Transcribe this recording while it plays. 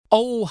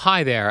Oh,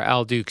 hi there,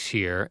 Al Dukes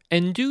here.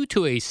 And due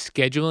to a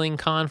scheduling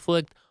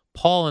conflict,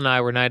 Paul and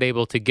I were not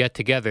able to get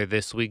together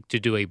this week to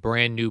do a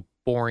brand new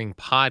boring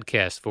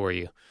podcast for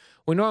you.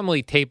 We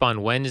normally tape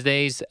on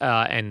Wednesdays,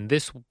 and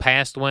this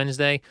past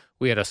Wednesday,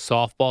 we had a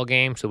softball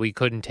game, so we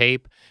couldn't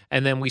tape.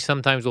 And then we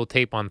sometimes will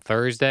tape on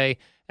Thursday.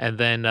 And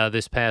then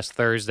this past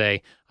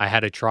Thursday, I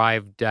had to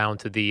drive down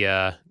to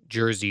the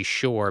Jersey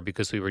Shore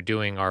because we were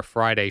doing our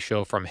Friday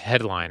show from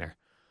Headliner.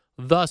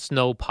 Thus,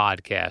 no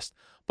podcast.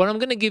 But I'm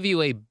going to give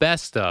you a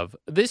best of.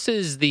 This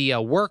is the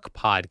work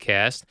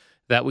podcast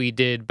that we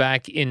did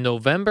back in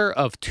November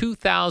of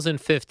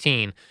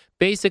 2015.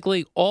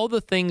 Basically, all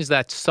the things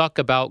that suck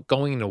about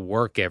going to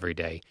work every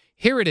day.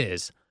 Here it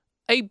is,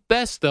 a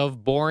best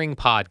of boring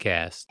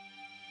podcast.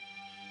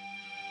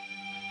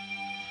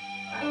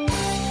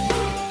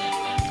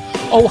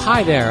 Oh,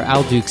 hi there,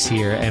 Al Dukes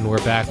here, and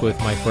we're back with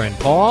my friend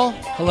Paul.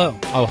 Hello.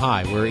 Oh,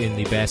 hi, we're in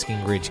the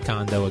Basking Ridge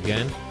condo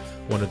again,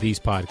 one of these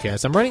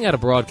podcasts. I'm running out of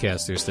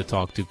broadcasters to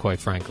talk to, quite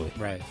frankly.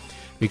 Right.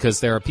 Because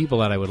there are people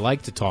that I would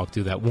like to talk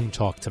to that won't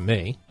talk to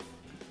me.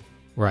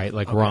 Right,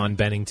 like okay. Ron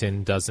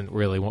Bennington doesn't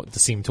really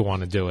seem to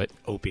want to do it.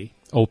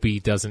 Opie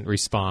doesn't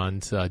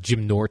respond.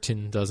 Jim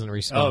Norton doesn't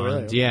respond. Oh,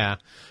 really? Yeah.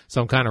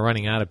 So I'm kind of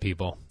running out of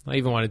people. I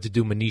even wanted to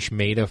do Manish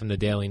Mehta from the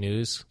Daily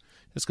News.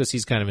 Just because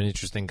he's kind of an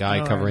interesting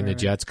guy covering the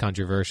Jets,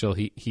 controversial.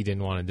 He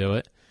didn't want to do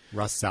it.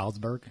 Russ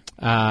Salzberg?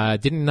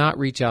 Did not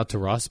reach out to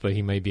Russ, but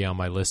he may be on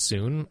my list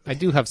soon. I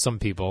do have some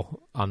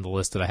people on the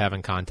list that I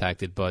haven't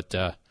contacted, but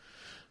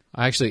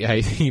I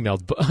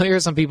emailed.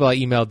 Here's some people I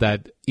emailed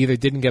that either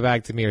didn't get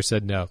back to me or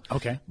said no.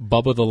 Okay.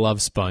 Bubba the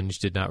Love Sponge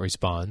did not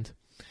respond.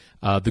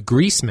 The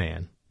Grease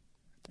Man.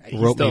 He's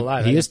still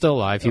alive. He is still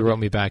alive. He wrote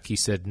me back. He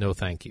said no,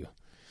 thank you.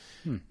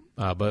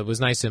 But it was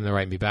nice of him to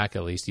write me back.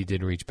 At least he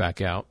did reach back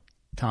out.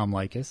 Tom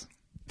Likas,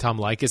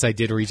 I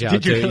did reach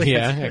out to. Really?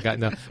 Yeah, I got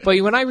no. But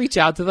when I reach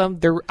out to them,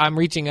 I'm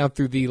reaching out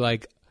through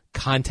the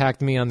contact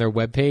me on their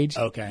webpage.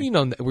 Okay. You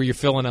know, where you're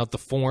filling out the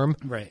form.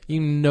 Right. You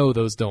know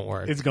those don't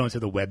work. It's going to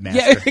the webmaster.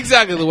 Yeah,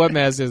 exactly. The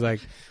webmaster is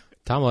like,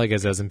 Tom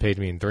Likas hasn't paid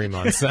me in 3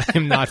 months.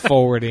 I'm not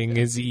forwarding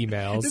his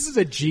emails. This is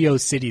a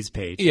GeoCities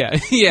page. Yeah.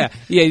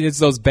 It's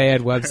those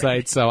bad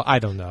websites, so I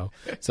don't know.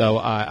 So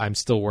I'm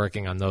still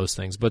working on those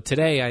things. But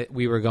today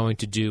we were going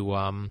to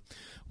do,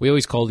 we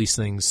always call these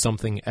things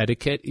something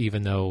etiquette,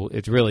 even though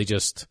it's really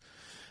just,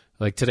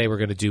 like today we're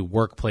going to do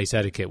workplace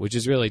etiquette, which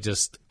is really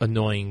just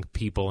annoying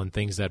people and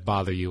things that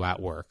bother you at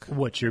work.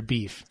 What's your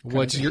beef?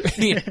 What's your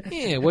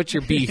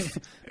beef?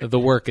 The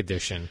work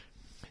edition.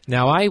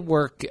 Now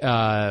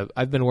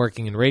I've been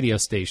working in radio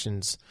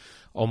stations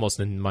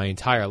almost in my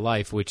entire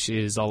life, which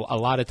is a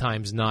lot of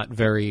times not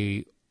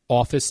very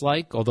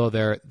office-like, although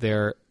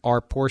there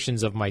are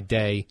portions of my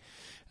day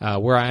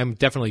where I'm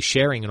definitely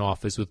sharing an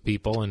office with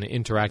people and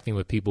interacting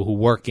with people who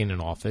work in an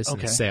office,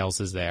 and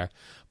sales is there.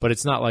 But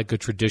it's not like a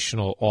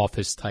traditional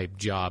office-type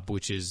job,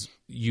 which is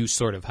you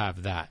sort of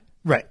have that.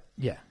 Right,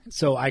 yeah.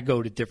 So I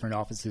go to different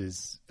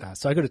offices.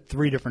 So I go to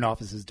 3 different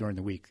offices during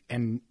the week.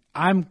 And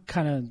I'm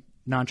kind of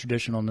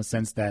non-traditional in the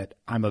sense that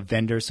I'm a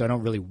vendor, so I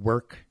don't really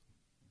work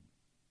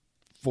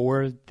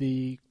for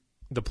the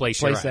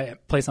place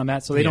I'm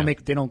at. So they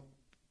don't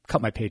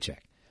cut my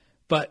paycheck.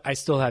 But I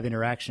still have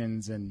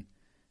interactions and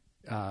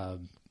I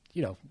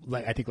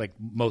think like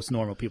most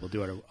normal people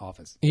do at an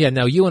office. Yeah,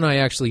 now you and I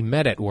actually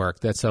met at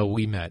work. That's how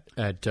we met,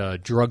 at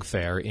Drug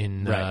Fair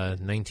in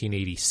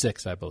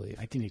 1986, I believe.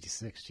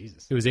 1986,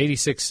 Jesus. It was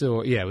 86,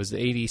 it was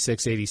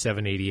 86,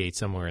 87, 88,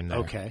 somewhere in there.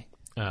 Okay.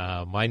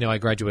 I know I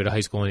graduated high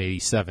school in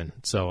 87,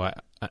 so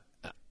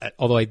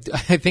although I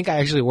think I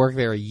actually worked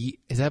there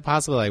is that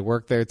possible I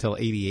worked there till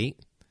 88?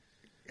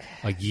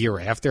 A year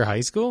after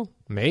high school?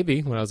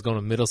 Maybe, when I was going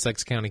to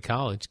Middlesex County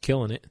College,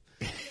 killing it.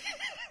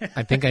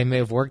 I think I may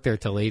have worked there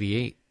till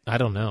 88. I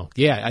don't know.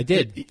 Yeah, I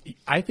did.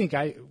 I think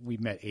we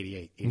met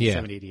 88,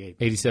 87, 88.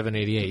 87,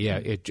 88,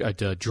 yeah,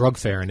 at Drug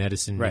Fair in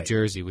Edison, New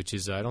Jersey, which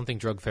is, I don't think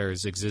drug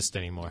fairs exist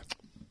anymore.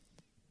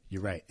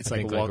 You're right. It's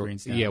like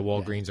Walgreens now. Yeah,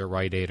 Walgreens or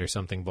Rite Aid or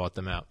something bought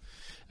them out.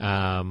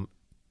 And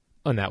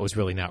that was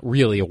really not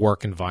really a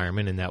work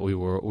environment, in that we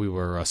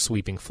were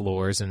sweeping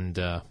floors and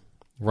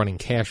running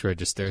cash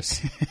registers.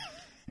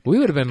 We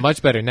would have been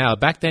much better now.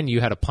 Back then,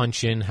 you had to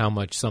punch in how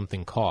much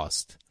something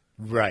cost.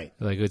 Right.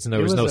 There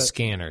was no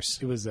scanners.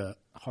 It was a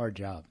hard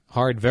job.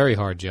 Very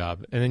hard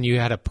job. And then you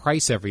had to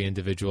price every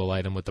individual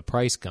item with the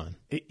price gun.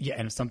 And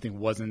if something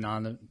wasn't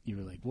on it, you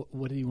were like,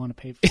 what do you want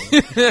to pay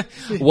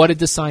for? What did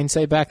the sign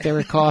say back there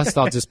it cost?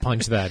 I'll just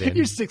punch that in.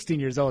 You're 16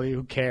 years old.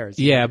 Who cares?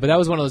 Yeah, but that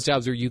was one of those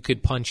jobs where you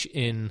could punch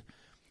in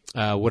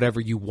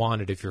whatever you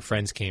wanted if your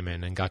friends came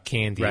in and got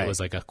candy. Right. It was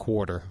like a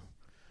quarter.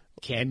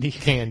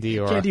 Candy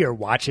or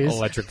watches,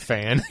 electric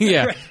fan,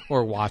 yeah, right.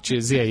 Or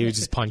watches, yeah. You would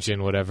just punch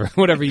in whatever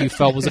you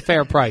felt was a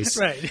fair price,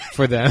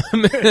 for them.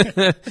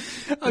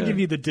 I'll give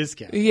you the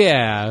discount.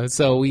 Yeah,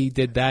 so we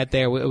did that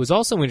there. It was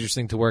also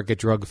interesting to work at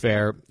Drug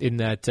Fair in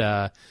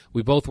that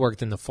we both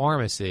worked in the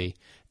pharmacy,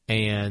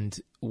 and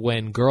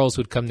when girls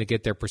would come to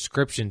get their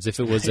prescriptions, if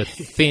it was a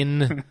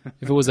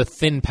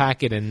thin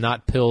packet and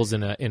not pills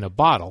in a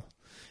bottle,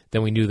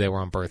 then we knew they were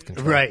on birth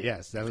control. Right,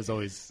 yes. That was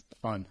always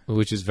fun.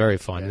 Which is very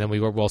fun. Yeah. And then we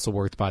were also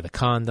worked by the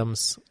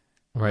condoms,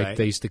 right?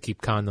 They used to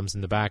keep condoms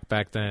in the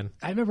back then.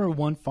 I remember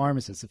one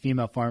pharmacist, a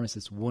female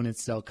pharmacist, wouldn't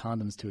sell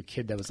condoms to a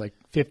kid that was like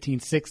 15,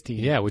 16.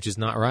 Yeah, which is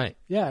not right.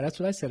 Yeah, that's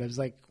what I said. I was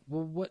like,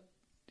 well, what?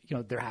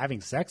 They're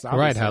having sex,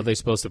 obviously. Right, how are they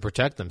supposed to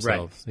protect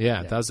themselves? Right.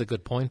 Yeah, that was a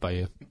good point by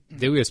you.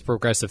 They were just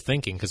progressive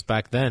thinking because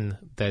back then,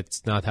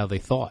 that's not how they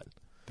thought.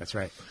 That's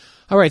right.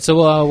 All right,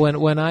 so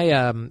when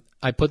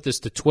I put this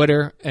to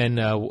Twitter and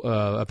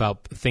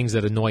about things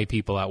that annoy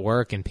people at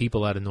work and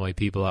people that annoy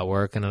people at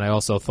work, and then I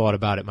also thought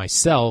about it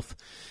myself,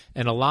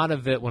 and a lot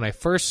of it, when I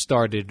first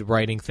started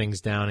writing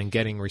things down and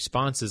getting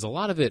responses, a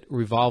lot of it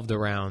revolved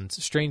around,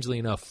 strangely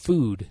enough,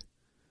 food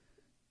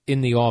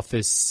in the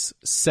office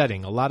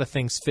setting. A lot of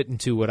things fit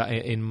into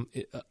in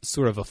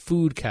sort of a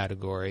food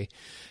category,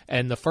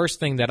 and the first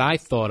thing that I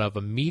thought of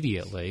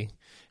immediately.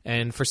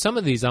 And for some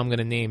of these, I'm going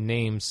to name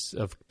names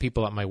of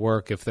people at my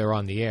work if they're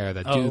on the air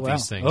that do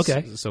these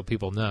things, so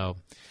people know.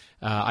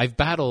 I've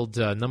battled,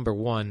 number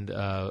one,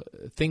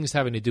 things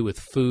having to do with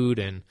food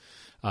and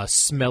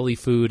smelly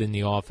food in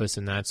the office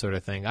and that sort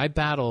of thing. I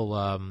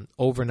battle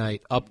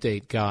overnight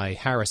update guy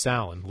Harris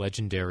Allen,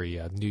 legendary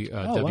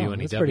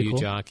WNEW cool.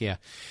 jock. Yeah,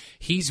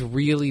 he's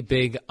really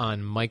big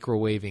on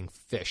microwaving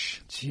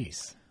fish.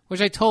 Jeez.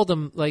 Which I told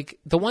him, like,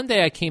 the one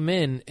day I came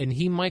in and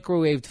he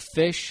microwaved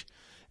fish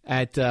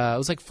at it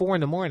was like 4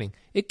 a.m.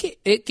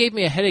 It gave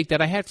me a headache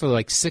that I had for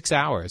like 6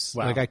 hours.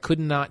 Wow. Like I could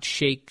not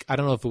shake. I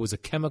don't know if it was a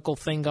chemical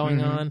thing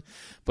going on,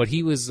 but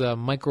he was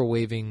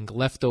microwaving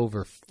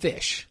leftover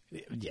fish.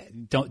 Yeah,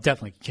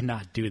 definitely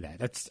cannot do that.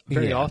 That's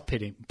very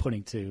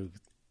off-putting to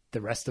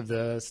the rest of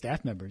the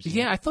staff members.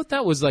 Yeah, I thought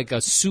that was like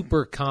a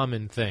super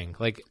common thing.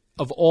 Like,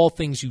 of all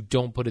things you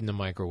don't put in the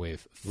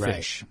microwave,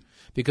 fish. Right.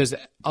 Because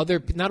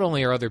not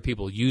only are other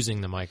people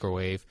using the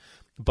microwave,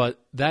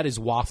 but that is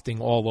wafting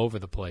all over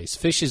the place.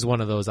 Fish is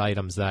one of those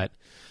items that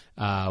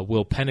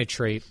will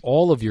penetrate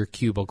all of your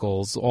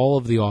cubicles, all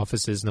of the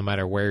offices, no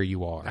matter where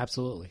you are.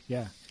 Absolutely,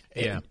 yeah.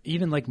 Yeah. And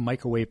even like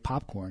microwave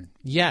popcorn.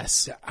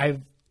 Yes.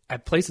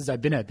 At places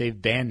I've been at,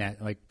 they've banned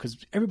that, like, because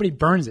everybody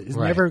burns it. It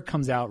never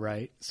comes out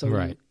right. So,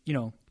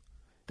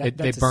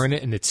 they burn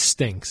it and it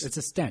stinks. It's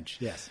a stench,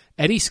 yes.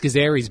 Eddie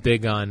Scazzeri's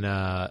big on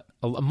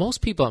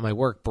most people at my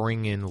work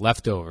bring in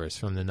leftovers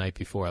from the night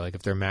before. Like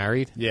if they're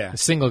married, the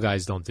single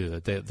guys don't do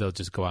that. They'll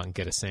just go out and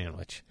get a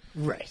sandwich.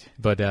 Right.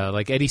 But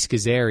like Eddie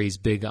Scazzeri's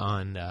big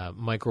on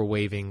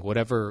microwaving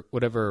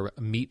whatever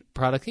meat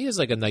product. He has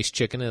like a nice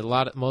chicken.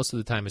 And most of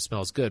the time it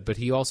smells good. But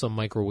he also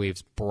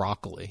microwaves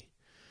broccoli,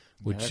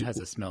 which that has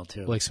a smell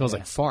too. Like smells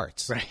like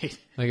farts. Right.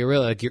 Like it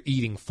really like you're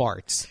eating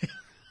farts.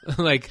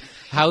 Like,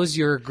 how's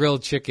your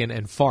grilled chicken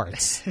and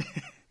farts?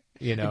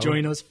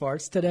 Enjoying those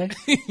farts today?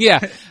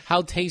 Yeah.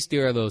 How tasty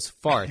are those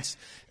farts?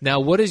 Now,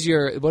 what is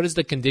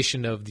the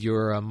condition of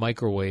your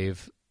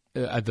microwave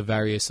at the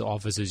various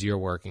offices you're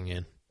working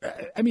in?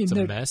 I mean, it's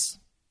a mess.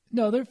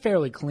 No, they're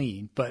fairly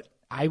clean, but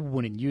I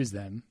wouldn't use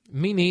them.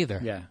 Me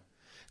neither. Yeah,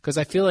 because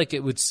I feel like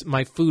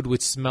my food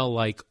would smell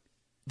like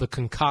the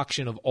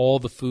concoction of all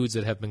the foods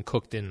that have been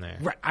cooked in there.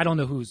 Right. I don't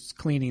know who's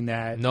cleaning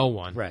that. No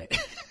one. Right.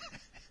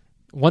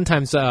 One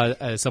time,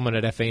 someone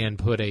at FAN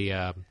put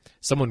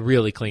someone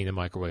really cleaned the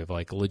microwave,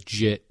 like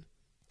legit,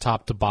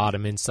 top to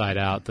bottom, inside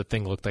out. The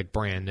thing looked like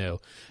brand new,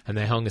 and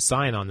they hung a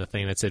sign on the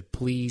thing that said,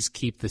 "Please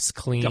keep this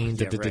clean."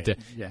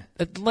 Yeah.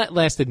 It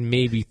lasted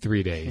maybe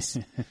 3 days,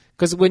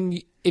 because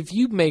if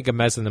you make a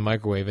mess in the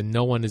microwave and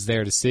no one is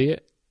there to see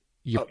it,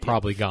 you're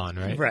probably gone,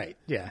 right? Right.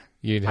 Yeah.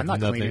 I'm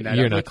not cleaning that.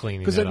 You're not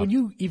cleaning that up. Because when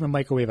you even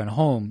microwave at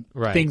home,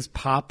 things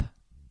pop.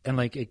 And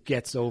like it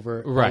gets all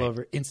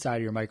over inside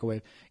of your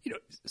microwave,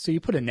 so you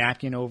put a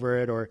napkin over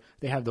it, or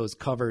they have those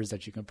covers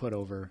that you can put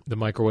over the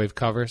microwave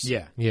covers.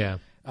 Yeah, yeah.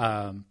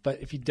 But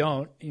if you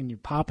don't and you're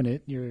popping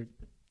it,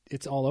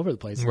 it's all over the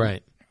place.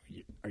 Right?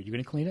 Are you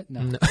going to clean it?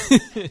 No.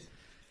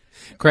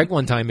 Craig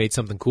one time made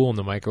something cool in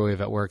the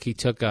microwave at work. He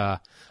took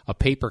a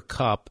paper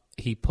cup,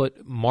 he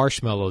put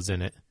marshmallows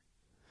in it,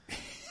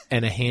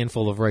 and a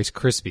handful of Rice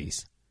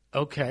Krispies.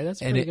 Okay,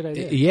 that's a pretty good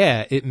idea.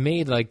 Yeah, it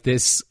made like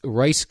this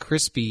Rice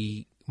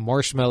Krispie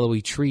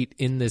marshmallowy treat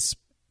in this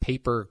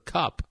paper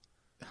cup.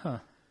 Huh.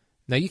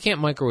 Now you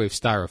can't microwave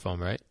styrofoam,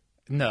 right?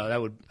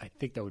 No, I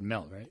think that would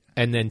melt, right?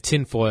 And then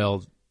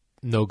tinfoil,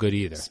 no good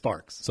either.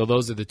 Sparks. So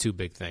those are the two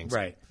big things.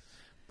 Right.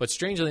 But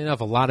strangely enough,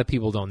 a lot of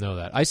people don't know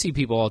that. I see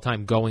people all the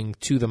time going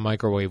to the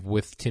microwave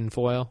with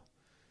tinfoil.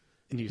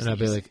 And I'll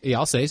be like, yeah,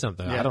 I'll say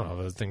something. Yeah. I don't know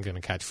if this thing's going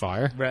to catch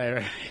fire.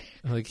 Right.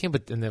 I'm like,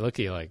 and they look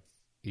at you like,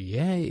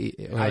 yeah,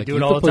 I do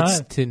it all the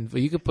time.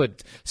 You could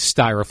put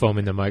styrofoam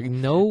in the mic.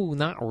 No,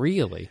 not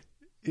really.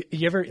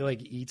 You ever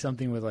like eat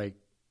something with like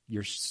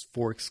your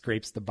fork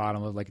scrapes the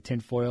bottom of like a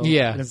tin foil?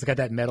 Yeah, and it's got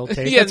that metal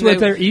taste. That's what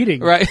they're eating,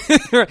 right?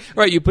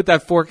 Right. You put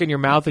that fork in your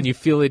mouth and you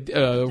feel it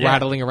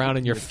rattling around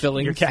in your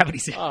fillings. Your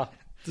cavities. Oh,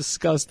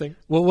 disgusting.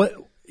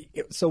 Well,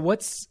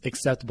 what's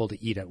acceptable to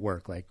eat at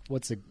work? Like,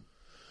 what's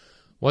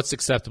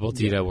acceptable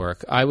to eat at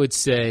work? I would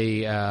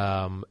say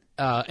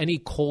any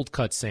cold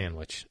cut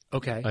sandwich.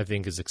 Okay. I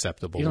think is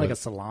acceptable. Like a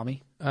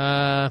salami?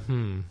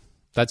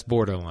 That's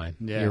borderline.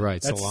 Yeah, you're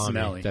right. That's salami.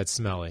 Smelly. That's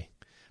smelly.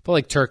 But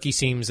like turkey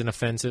seems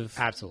inoffensive.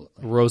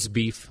 Absolutely. Roast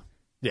beef.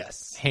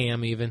 Yes.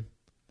 Ham even.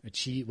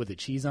 Cheese with the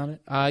cheese on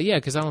it? Yeah,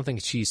 because I don't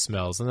think cheese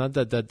smells. And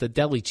the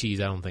deli cheese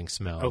I don't think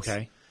smells.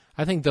 Okay.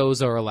 I think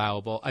those are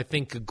allowable. I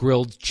think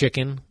grilled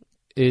chicken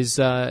is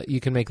you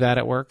can make that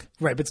at work.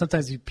 Right, but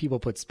sometimes people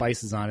put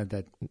spices on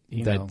it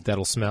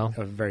that'll smell.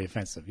 Are very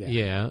offensive, yeah.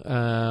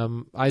 Yeah.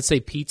 I'd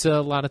say pizza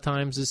a lot of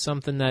times is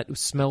something that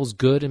smells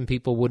good and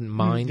people wouldn't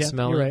mind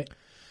smelling. You're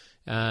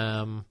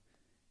right.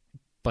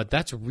 But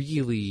that's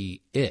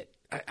really it.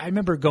 I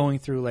remember going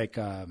through like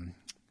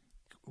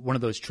one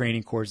of those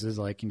training courses,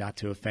 like not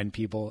to offend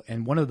people,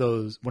 and one of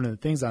the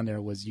things on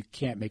there was you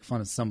can't make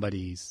fun of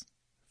somebody's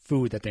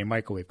food that they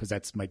microwave because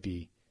that might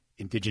be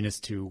indigenous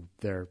to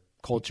their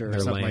culture or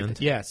something land. like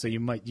that. Yeah, so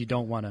you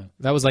don't want to.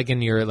 That was like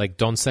in your like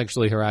don't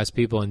sexually harass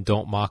people and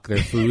don't mock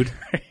their food.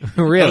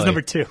 Really, that was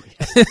number 2.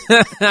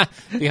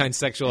 Behind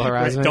sexual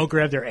harassment. Right, don't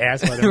grab their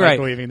ass while they're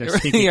microwaving their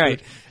stinky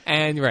food.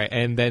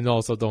 And then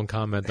also don't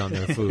comment on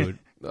their food.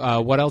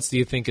 What else do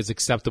you think is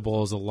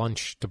acceptable as a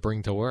lunch to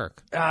bring to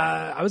work?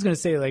 I was going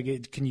to say,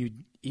 like, can you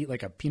eat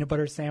like a peanut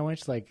butter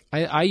sandwich? Like,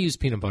 I use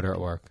peanut butter at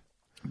work,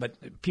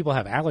 but people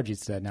have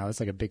allergies to that now. That's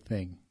like a big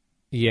thing.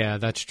 Yeah,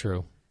 that's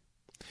true.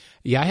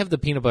 Yeah, I have the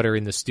peanut butter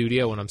in the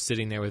studio when I'm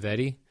sitting there with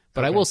Eddie.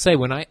 But I will say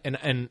when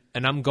and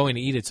I'm going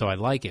to eat it, so I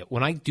like it.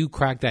 When I do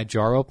crack that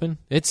jar open,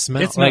 it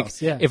smells. It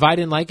smells, yeah. If I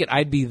didn't like it,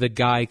 I'd be the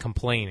guy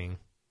complaining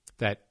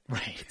that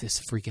this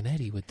freaking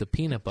Eddie with the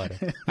peanut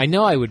butter. I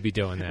know I would be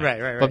doing that.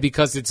 Right. But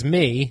because it's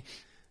me,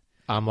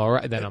 I'm all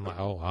right. Then I'm like,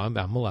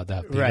 I'm allowed to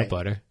have peanut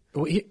butter.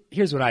 Well,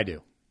 here's what I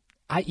do.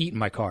 I eat in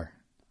my car.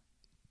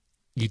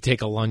 You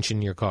take a lunch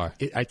in your car.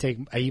 I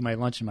eat my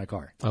lunch in my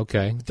car.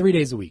 Okay. 3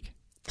 days a week.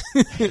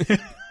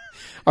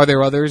 Are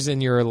there others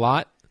in your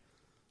lot?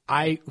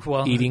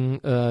 Eating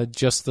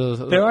just the.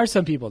 There are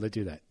some people that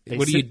do that.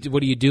 What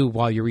do you do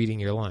while you're eating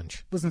your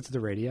lunch? Listen to the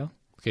radio.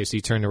 Okay, so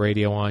you turn the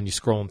radio on. You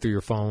scrolling through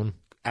your phone.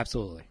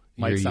 Absolutely,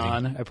 mic's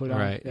on. I put on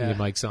right. Yeah. Your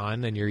mic's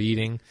on, and you're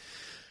eating.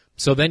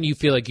 So then you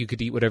feel like you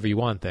could eat whatever you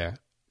want there.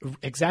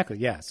 Exactly.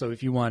 Yeah. So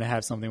if you want to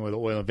have something with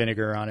oil and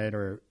vinegar on it,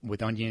 or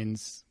with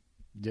onions,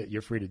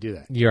 you're free to do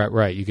that. You're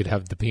right. You could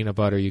have the peanut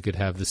butter. You could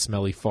have the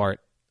smelly fart.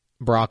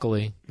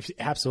 Broccoli.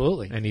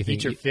 Absolutely. Anything.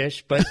 Eat your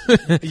fish, but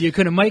you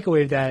couldn't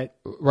microwave that.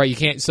 Right, you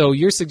can't. So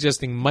you're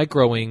suggesting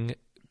microwing,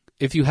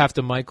 if you have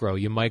to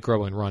you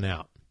micro and run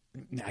out.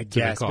 I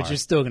guess, but you're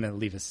still going to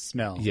leave a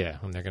smell. Yeah,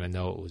 and they're going to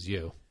know it was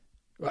you.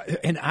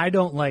 And I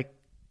don't like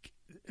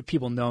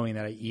people knowing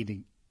that I'm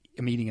eating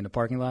in the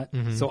parking lot.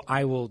 Mm-hmm. So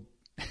I will,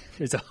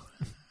 there's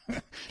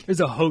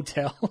a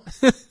hotel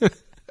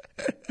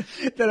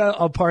that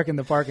I'll park in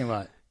the parking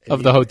lot.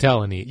 Of the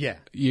hotel and eat. Yeah.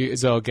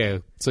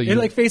 Okay. So it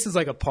like faces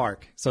like a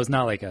park. So it's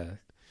not like I'm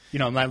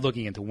not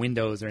looking into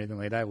windows or anything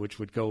like that, which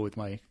would go with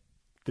the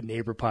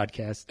neighbor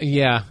podcast.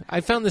 Yeah.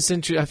 I find this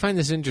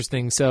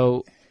interesting.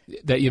 So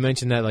that you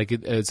mentioned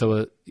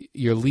that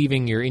you're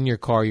leaving, you're in your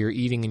car, you're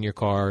eating in your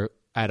car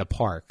at a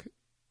park,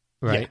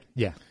 right?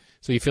 Yeah.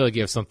 So you feel like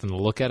you have something to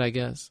look at, I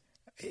guess?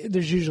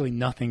 There's usually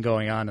nothing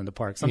going on in the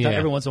park. Sometimes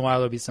every once in a while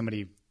there'll be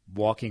somebody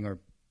walking or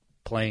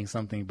playing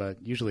something, but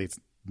usually it's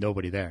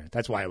nobody there.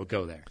 That's why I would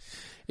go there.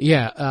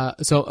 Yeah.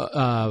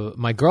 So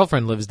my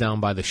girlfriend lives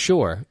down by the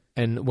shore,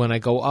 and when I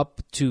go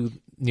up to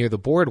near the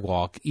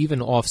boardwalk,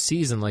 even off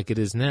season like it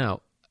is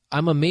now,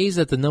 I'm amazed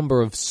at the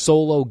number of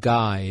solo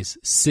guys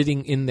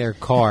sitting in their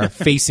car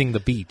facing the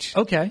beach.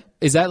 Okay.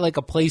 Is that like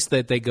a place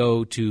that they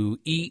go to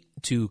eat,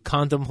 to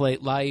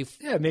contemplate life?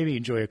 Yeah, maybe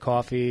enjoy a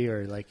coffee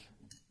or like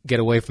get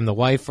away from the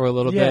wife for a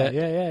little bit.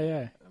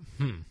 Yeah.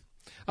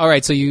 All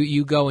right, so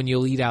you go and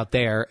you'll eat out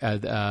there.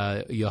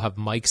 You'll have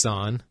mics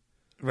on,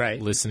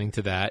 right? Listening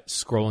to that,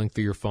 scrolling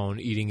through your phone,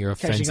 eating your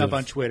offensive, catching up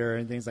on Twitter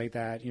and things like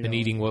that, and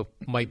eating what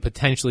might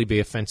potentially be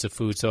offensive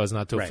food, so as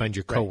not to offend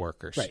your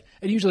coworkers. Right.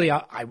 And usually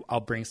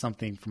I'll bring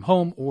something from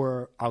home,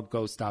 or I'll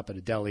go stop at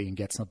a deli and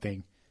get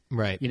something,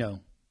 right?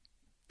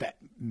 That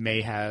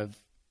may have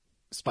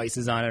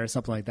spices on it or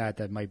something like that.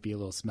 That might be a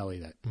little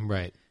smelly. That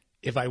right.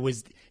 If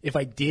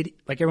I did,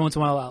 like every once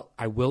in a while,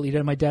 I will eat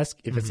at my desk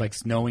if it's like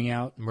snowing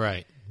out.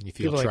 Right. You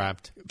feel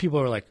trapped. People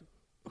are like,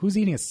 who's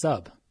eating a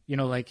sub?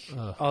 All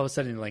of a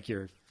sudden, like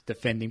you're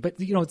defending. But,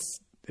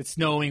 it's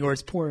snowing or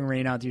it's pouring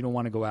rain out. You don't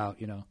want to go out,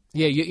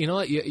 Yeah, you know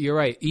what? You're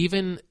right.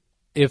 Even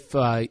if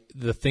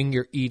the thing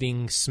you're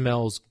eating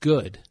smells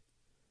good,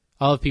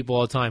 I'll have people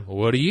all the time,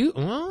 what are you?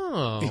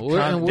 Oh,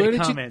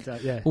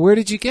 where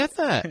did you get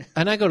that?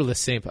 And I go to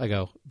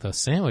the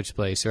sandwich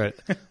place, right?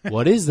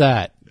 What is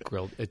that?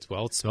 Grilled. It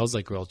smells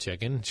like grilled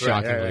chicken.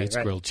 Shockingly, it's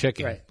grilled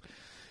chicken. Right.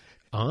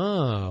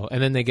 Oh,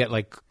 and then they get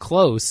like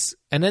close,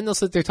 and then they'll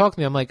sit there talking to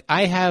me. I'm like,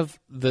 I have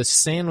the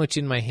sandwich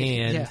in my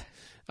hand. Yeah.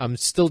 I'm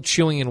still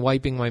chewing and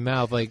wiping my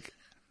mouth. Like,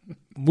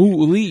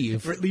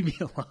 leave me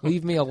alone.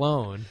 Leave me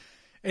alone.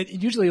 And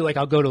usually, like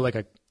I'll go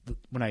to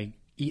when I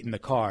eat in the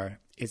car,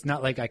 it's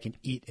not like I can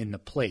eat in the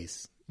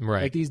place.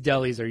 Right. Like these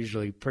delis are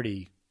usually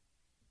pretty.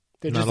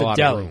 They're not just a lot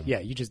deli. of room. Yeah,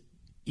 you just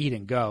eat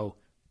and go.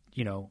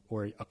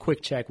 or a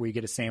quick check where you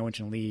get a sandwich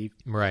and leave.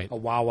 Right. A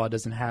Wawa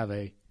doesn't have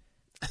a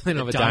they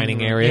don't have a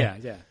dining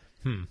area.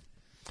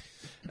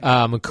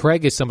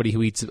 Craig is somebody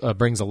who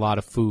brings a lot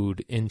of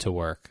food into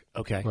work.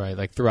 Okay. Right.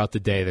 Like throughout the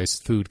day, there's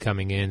food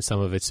coming in. Some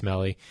of it's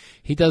smelly.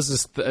 He does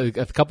this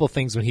a couple of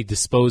things when he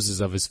disposes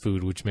of his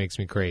food, which makes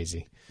me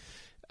crazy.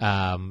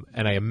 And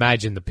I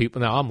imagine the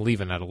people. Now I'm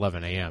leaving at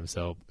 11 a.m.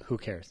 So who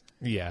cares?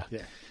 Yeah.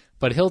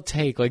 But he'll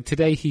take, like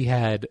today he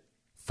had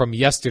from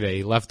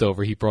yesterday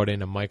leftover. He brought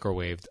in a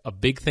microwaved a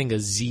big thing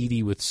of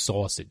ziti with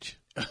sausage.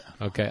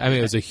 Okay. I mean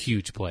it was a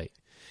huge plate.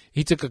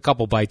 He took a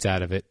couple bites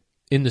out of it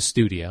in the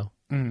studio.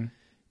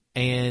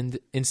 And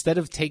instead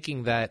of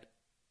taking that,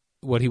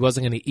 what he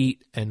wasn't going to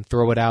eat and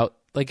throw it out,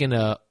 like in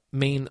a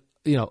main,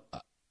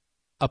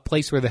 a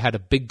place where they had a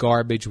big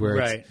garbage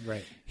where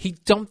he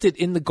dumped it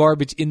in the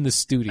garbage in the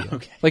studio.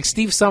 Okay. Like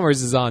Steve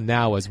Summers is on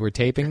now as we're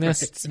taping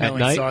this at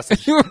night.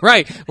 Sausage.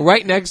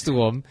 Right next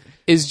to him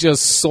is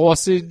just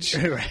sausage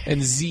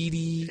and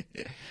ziti.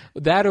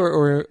 That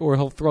or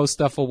he'll throw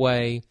stuff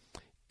away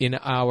in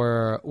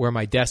where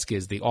my desk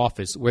is, the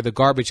office, where the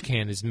garbage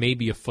can is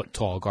maybe a foot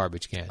tall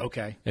garbage can.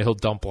 Okay. And he'll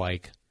dump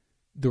like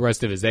the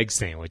rest of his egg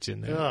sandwich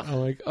in there. Ugh.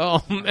 I'm like,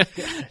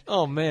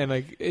 oh man,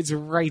 like it's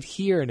right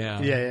here now.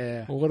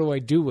 Yeah. Well, what do I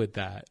do with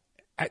that?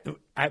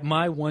 At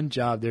my one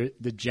job,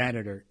 the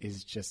janitor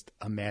is just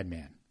a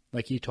madman.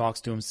 Like he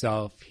talks to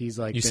himself. He's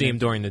like, you see him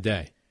during the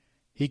day.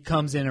 He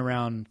comes in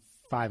around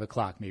 5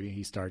 o'clock. Maybe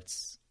he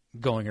starts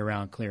going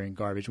around clearing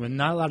garbage when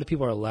not a lot of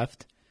people are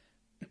left.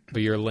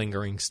 But you're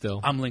lingering still.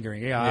 I'm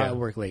lingering. Yeah, I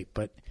work late,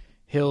 but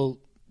he'll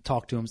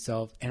talk to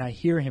himself, and I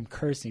hear him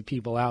cursing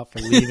people out for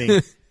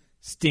leaving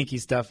stinky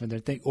stuff in their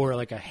thing, or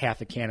like a half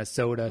a can of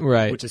soda,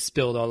 which is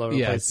spilled all over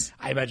the place.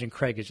 I imagine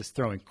Craig is just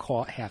throwing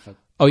half a.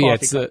 Oh yeah,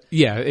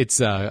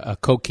 it's a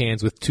Coke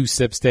cans with 2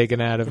 sips taken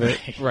out of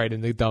it, right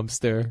in the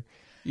dumpster.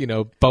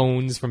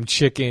 Bones from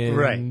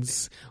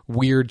chickens,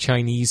 weird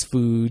Chinese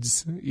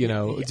foods.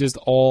 Just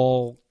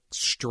all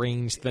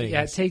strange things.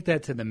 Yeah, take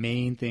that to the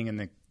main thing in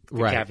the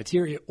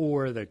cafeteria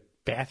or the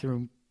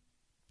bathroom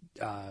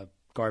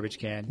garbage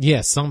can.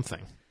 Yeah,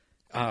 something.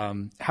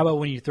 How about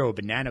when you throw a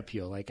banana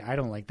peel? Like, I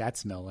don't like that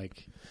smell.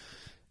 Like,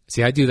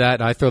 see, I do that.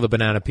 I throw the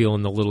banana peel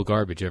in the little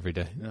garbage every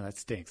day. No, that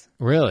stinks.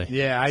 Really?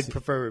 Yeah, I'd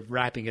prefer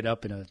wrapping it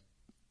up in a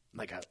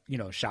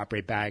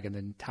ShopRite bag and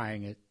then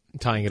tying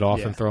it off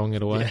and throwing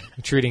it away.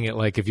 Treating it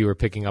like if you were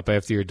picking up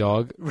after your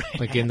dog,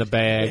 like in the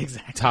bag,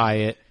 tie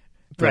it,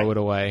 throw it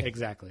away.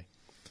 Exactly.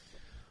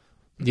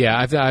 Yeah,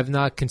 I've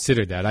not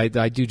considered that.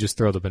 I do just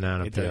throw the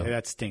banana peel.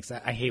 That stinks.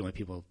 I hate when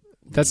people.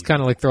 That's kind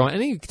of like throwing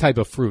any type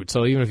of fruit.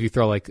 So even if you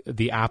throw like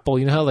the apple,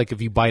 you know how like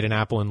if you bite an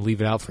apple and leave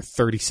it out for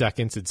 30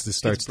 seconds, it just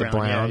starts to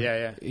brown.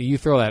 Yeah. You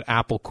throw that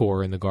apple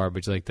core in the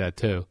garbage like that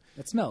too.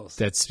 It smells.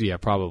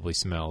 Probably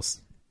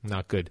smells.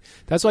 Not good.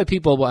 That's why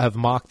people have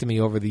mocked me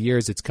over the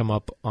years. It's come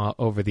up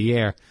over the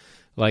air,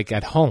 like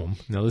at home.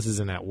 Now this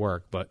isn't at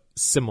work, but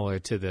similar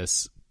to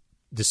this,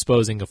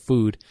 disposing of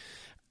food.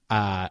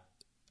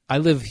 I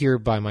live here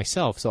by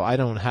myself, so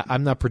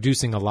I'm not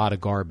producing a lot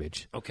of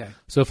garbage. Okay.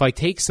 So if I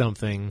take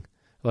something,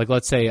 like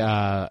let's say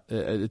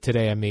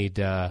today I made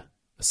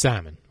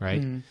salmon,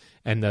 right? Mm-hmm.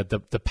 And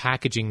the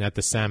packaging that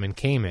the salmon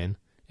came in,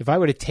 if I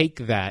were to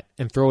take that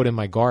and throw it in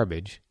my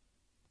garbage,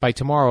 by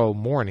tomorrow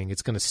morning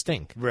it's going to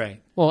stink.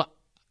 Right. Well,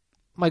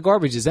 my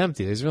garbage is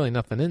empty. There's really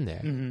nothing in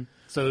there. Mm-hmm.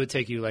 So it would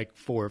take you like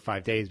 4 or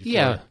 5 days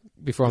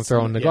before I'm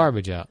throwing the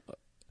garbage out.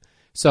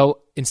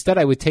 So instead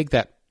I would take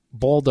that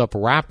balled up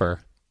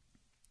wrapper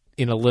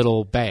in a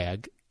little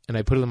bag, and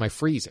I put it in my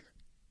freezer.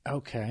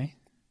 Okay.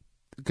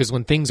 Because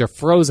when things are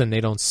frozen,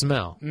 they don't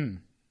smell. Mm.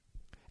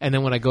 And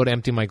then when I go to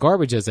empty my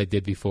garbage, as I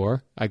did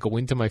before, I go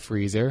into my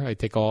freezer. I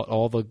take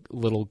all the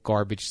little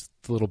garbage,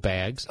 little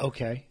bags.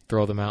 Okay.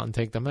 Throw them out and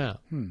take them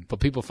out. But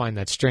people find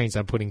that strange.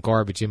 I'm putting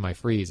garbage in my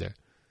freezer.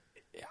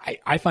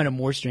 I find it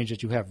more strange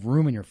that you have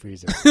room in your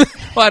freezer.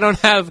 Well, I don't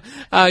have.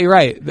 You're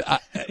right.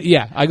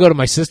 I go to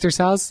my sister's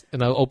house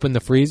and I'll open the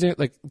freezer.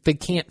 Like they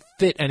can't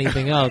fit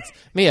anything else.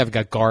 Me, I've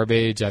got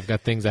garbage. I've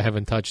got things I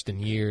haven't touched in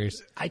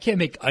years. I can't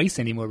make ice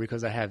anymore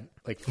because I have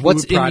like food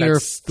What's products in your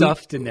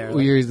stuffed in there.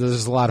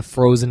 There's a lot of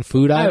frozen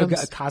food items. I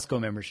have a Costco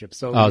membership,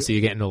 so so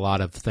you get into a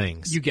lot of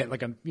things. You get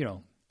like a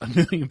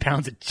million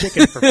pounds of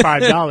chicken for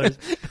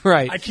 $5.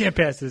 Right. I can't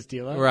pass this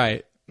deal up.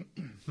 Right.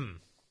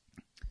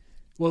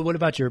 Well, what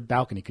about your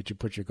balcony? Could you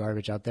put your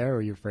garbage out there, or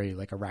are you afraid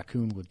like a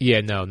raccoon would?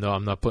 Yeah, no,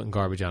 I'm not putting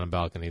garbage on a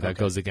balcony. That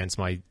goes against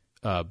my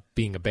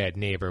being a bad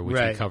neighbor, which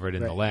we covered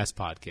in the last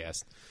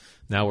podcast.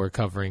 Now we're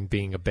covering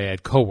being a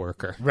bad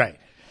coworker. Right.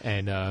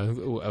 And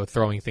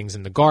throwing things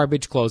in the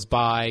garbage close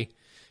by,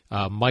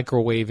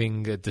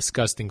 microwaving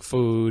disgusting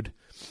food.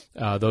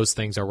 Those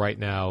things are right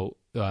now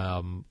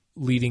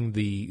leading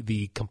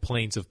the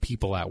complaints of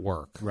people at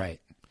work. Right.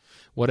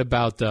 What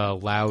about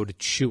loud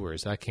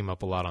chewers? That came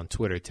up a lot on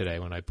Twitter today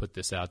when I put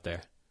this out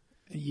there.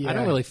 Yeah. I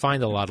don't really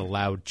find a lot of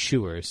loud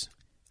chewers.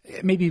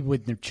 Maybe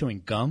when they're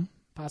chewing gum,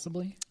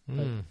 possibly.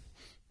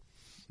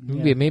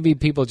 Yeah. Maybe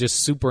people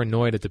just super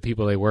annoyed at the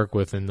people they work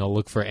with, and they'll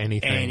look for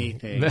anything.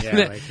 Anything,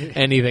 yeah.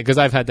 Anything. Because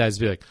I've had that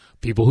be like,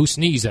 people who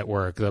sneeze at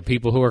work, the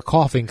people who are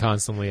coughing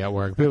constantly at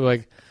work. People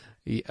like,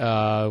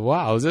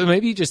 wow,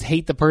 maybe you just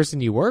hate the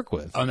person you work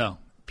with. Oh, no.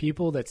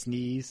 People that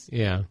sneeze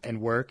and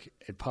work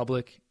in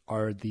public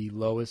are the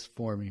lowest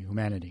form of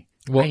humanity.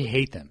 Well, I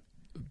hate them.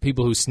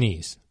 People who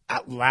sneeze.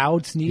 Out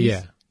loud sneeze?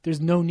 Yeah. There's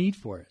no need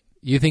for it.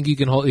 You think you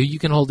can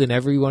hold in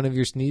every one of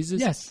your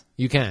sneezes? Yes.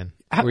 You can.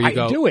 I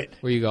do it.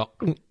 Where you go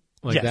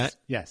like that?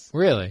 Yes.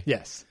 Really?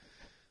 Yes.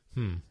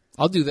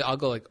 I'll do that. I'll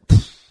go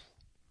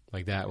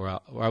like that where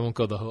I won't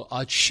go the whole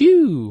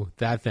achoo,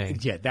 that thing.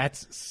 Yeah,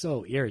 that's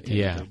so irritating.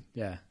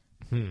 Yeah.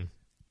 Yeah.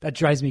 That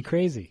drives me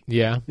crazy.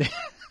 Yeah.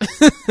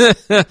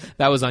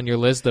 That was on your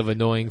list of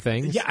annoying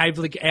things? Yeah,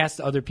 I've asked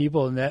other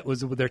people, and that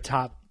was their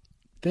top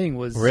thing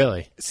was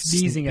really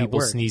sneezing at work.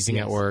 People sneezing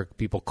at work,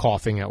 people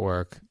coughing at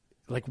work.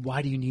 Like,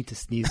 why do you need to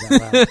sneeze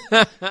that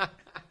loud?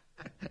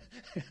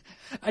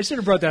 I should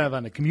have brought that up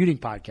on the commuting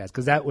podcast,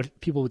 because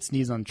people would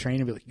sneeze on the train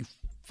and be like, "You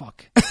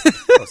fuck."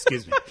 Oh,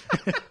 excuse me.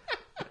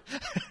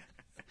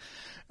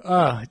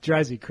 Oh, it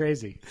drives me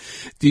crazy.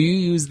 Do you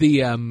use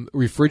the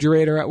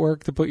refrigerator at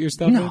work to put your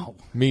stuff in? No.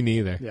 Me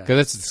neither, because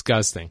that's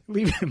disgusting.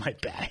 Leave it in my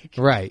bag.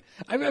 Right.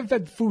 I've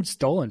had food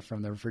stolen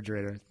from the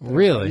refrigerator.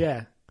 Really?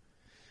 Yeah.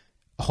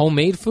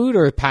 Homemade food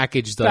or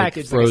packaged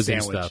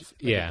frozen stuff?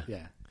 Yeah.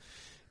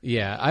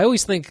 Yeah, I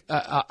always think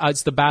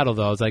it's the battle,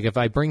 though. It's like if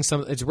I bring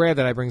it's rare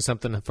that I bring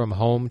something from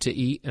home to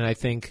eat, and I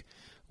think,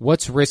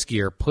 what's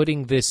riskier,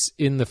 putting this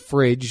in the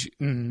fridge,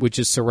 which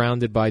is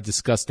surrounded by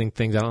disgusting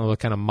things, I don't know what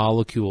kind of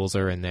molecules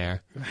are in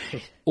there,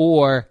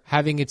 or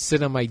having it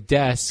sit on my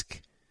desk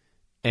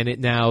and it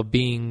now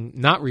being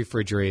not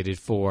refrigerated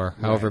for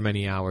however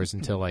many hours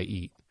until I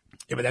eat.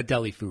 Yeah, but that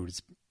deli food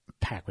is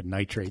packed with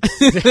nitrates.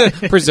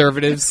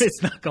 Preservatives.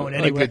 It's not going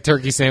anywhere. Like a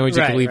turkey sandwich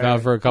you can leave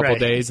out for a couple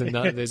days and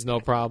there's no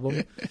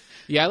problem.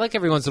 Yeah, I like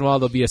every once in a while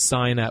there'll be a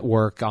sign at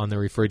work on the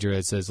refrigerator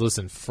that says,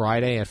 listen,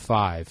 Friday at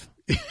 5,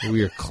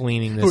 we are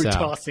cleaning this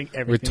out. We're tossing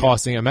everything. We're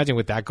tossing. Imagine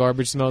what that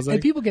garbage smells like.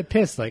 And people get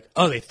pissed like,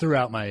 oh, they threw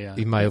out my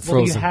frozen.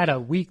 Well, you had a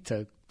week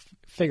to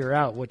figure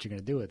out what you're going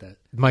to do with that.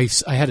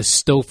 I had a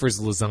Stouffer's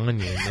lasagna in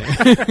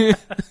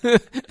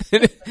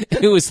there.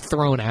 It was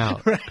thrown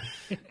out. Right.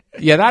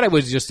 Yeah, that I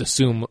would just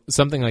assume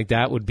something like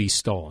that would be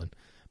stolen.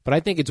 But I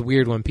think it's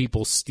weird when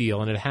people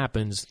steal, and it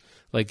happens.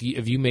 Like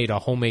if you made a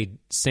homemade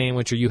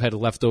sandwich or you had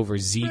leftover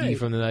ziti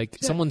from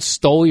someone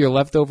stole your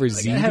leftover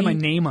ziti. I had my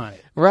name on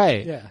it.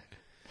 Right. Yeah.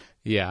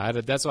 Yeah,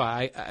 that's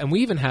why and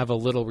we even have a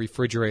little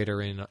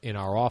refrigerator in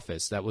our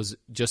office that was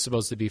just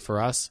supposed to be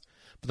for us,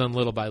 but then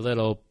little by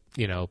little,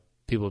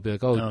 people would be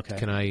like, "Oh,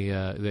 can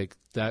I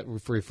that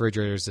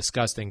refrigerator is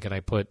disgusting. Can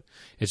I put?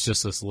 It's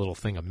just this little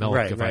thing of milk.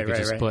 If I could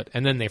just put."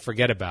 And then they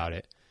forget about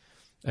it,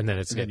 and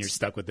then then you're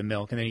stuck with the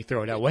milk, and then you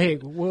throw it out. Well, hey,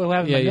 we'll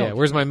have my milk. Yeah.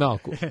 Where's my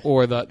milk?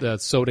 Or the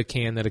soda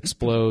can that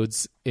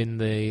explodes in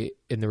the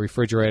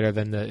refrigerator.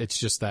 Then it's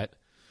just that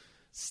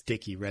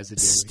sticky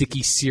residue,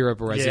 sticky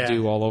syrup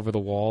residue all over the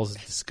walls.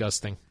 It's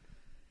disgusting.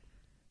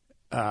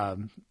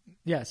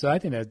 Yeah, so I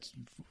think that's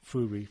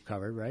food we've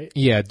covered, right?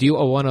 Yeah.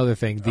 One other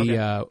thing.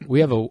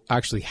 We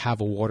actually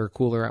have a water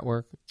cooler at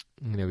work.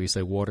 You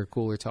say water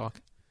cooler talk.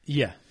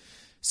 Yeah.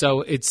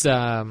 So it's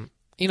one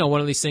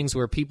of these things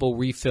where people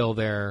refill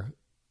their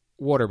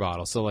water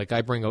bottle. So like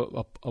I bring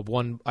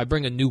I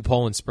bring a new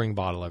Poland Spring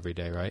bottle every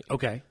day, right?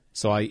 Okay.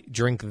 So I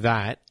drink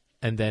that,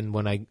 and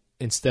then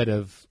instead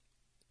of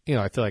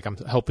I feel like I'm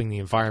helping the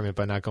environment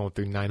by not going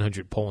through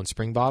 900 Poland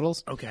Spring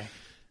bottles. Okay.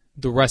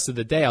 The rest of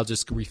the day I'll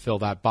just refill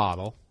that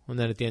bottle. And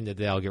then at the end of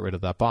the day, I'll get rid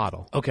of that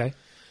bottle. Okay.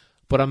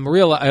 But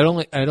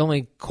it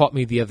only caught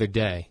me the other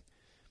day.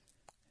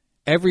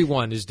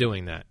 Everyone is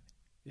doing that.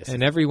 Yes.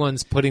 And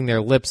everyone's putting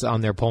their lips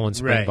on their Poland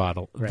Spring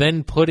bottle. Right.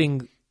 Then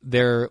putting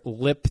their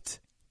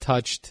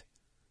touched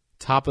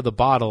top of the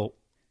bottle,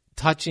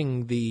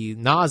 touching the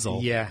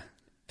nozzle. Yeah.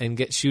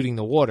 And shooting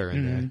the water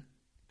in there.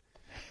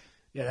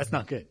 Yeah, that's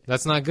not good.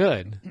 That's not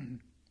good.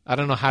 I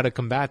don't know how to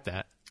combat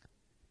that.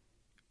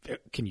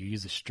 Can you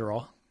use a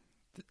straw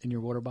in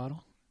your water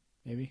bottle?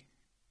 Maybe.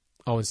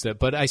 Oh, instead.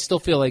 But I still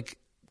feel like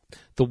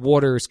the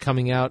water is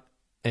coming out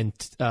and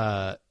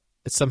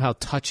it's somehow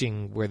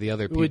touching where the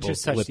other people's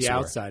lips were. It would just touch the were.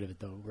 outside of it,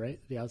 though, right?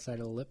 The outside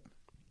of the lip.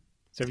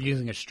 So if you're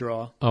using a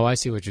straw. Oh, I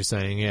see what you're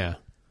saying, yeah.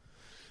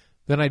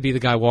 Then I'd be the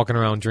guy walking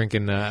around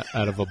drinking out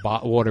of a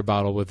water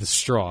bottle with a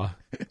straw.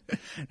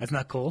 That's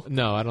not cool?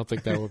 No, I don't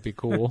think that would be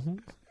cool.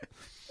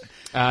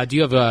 Do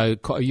you have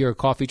you're a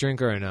coffee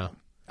drinker or no?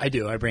 I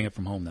do. I bring it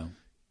from home, though.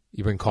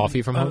 You bring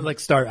coffee from home?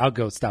 I'll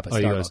go stop at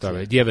Starbucks. You go to Starbucks.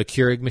 Yeah. Do you have a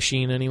Keurig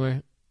machine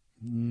anywhere?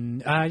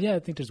 Yeah, I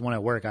think there's one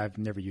at work. I've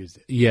never used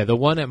it. Yeah, the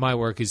one at my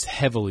work is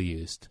heavily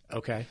used.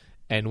 Okay.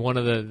 And one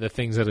of the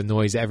things that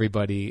annoys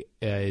everybody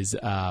is,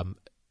 the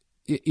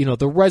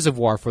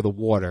reservoir for the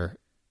water,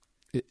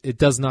 it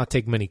does not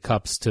take many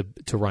cups to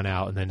run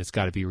out, and then it's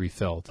got to be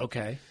refilled.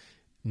 Okay.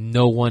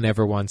 No one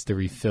ever wants to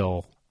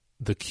refill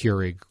the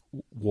Keurig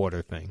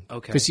water thing.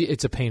 Okay. Because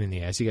it's a pain in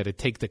the ass. You got to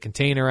take the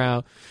container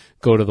out,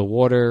 go to the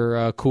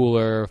water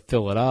cooler,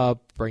 fill it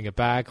up, bring it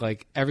back.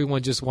 Like,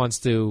 everyone just wants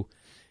to,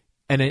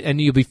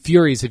 and you'll be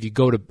furious if you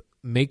go to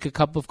make a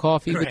cup of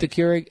coffee with the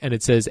Keurig and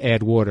it says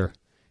add water.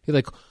 You're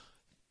like,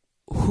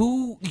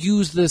 who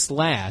used this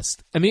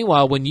last? And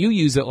meanwhile, when you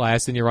use it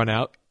last and you run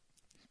out,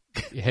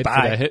 you head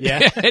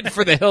head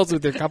for the hills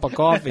with your cup of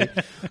coffee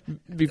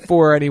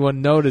before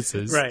anyone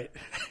notices. Right.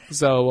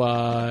 So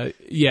that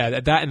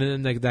and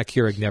then that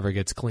Keurig never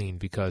gets cleaned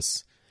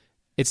because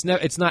it's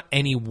not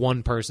any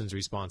one person's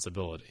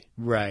responsibility.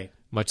 Right.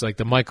 Much like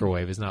the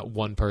microwave is not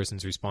one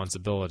person's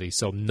responsibility,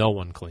 so no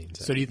one cleans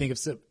it. So do you think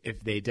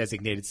if they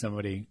designated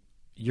somebody,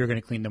 you're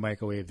going to clean the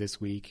microwave this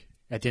week,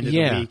 at the end of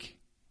the week,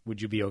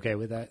 would you be okay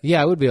with that?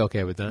 Yeah, I would be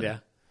okay with that. Yeah.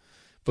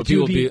 But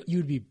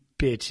you'd be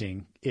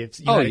bitching if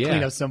you had to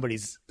clean up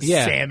somebody's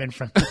salmon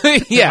from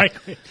the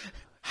microwave.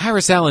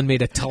 Harris Allen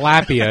made a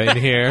tilapia in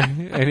here,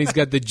 and he's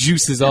got the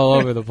juices all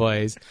over the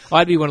place.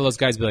 Well, I'd be one of those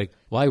guys be like,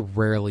 well, I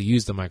rarely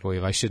use the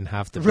microwave. I shouldn't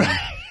have to be. Right.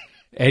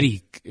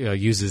 Eddie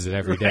uses it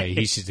every day.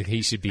 He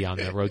should be on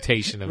the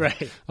rotation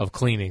of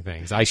cleaning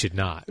things. I should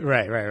not.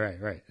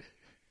 Right.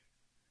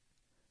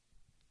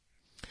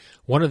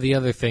 One of the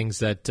other things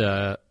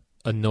that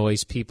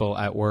annoys people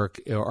at work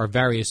are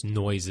various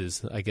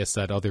noises, I guess,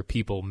 that other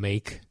people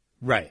make.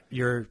 Right.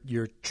 You're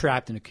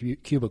trapped in a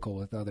cubicle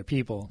with other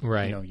people.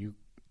 Right.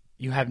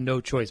 You have no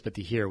choice but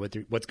to hear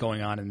what's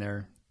going on in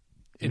their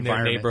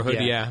environment. Their neighborhood.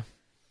 Yeah.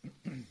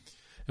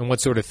 And what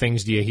sort of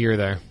things do you hear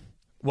there?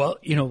 Well,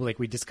 like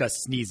we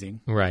discussed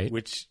sneezing, right?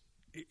 Which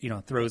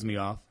throws me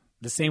off.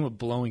 The same with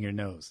blowing your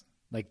nose.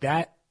 Like,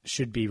 that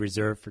should be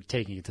reserved for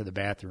taking it to the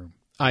bathroom.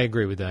 I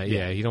agree with that.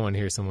 Yeah, you don't want to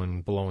hear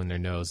someone blowing their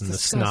nose and the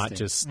snot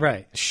just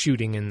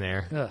shooting in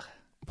there. Ugh.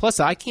 Plus,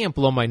 I can't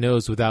blow my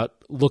nose without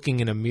looking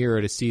in a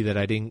mirror to see that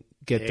I didn't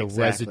get the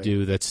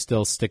residue that's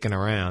still sticking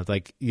around.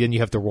 Like, then you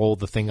have to roll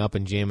the thing up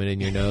and jam it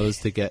in your nose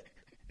to get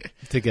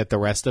the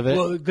rest of it.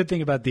 Well, the good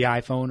thing about the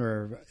iPhone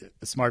or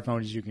a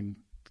smartphone is you can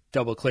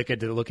double click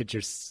it to look at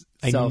yourself.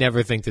 I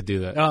never think to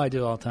do that. Oh, I do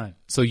it all the time.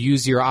 So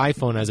use your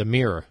iPhone as a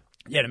mirror.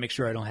 Yeah, to make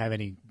sure I don't have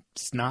any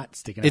snot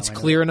sticking out. It's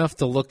clear enough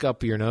to look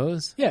up your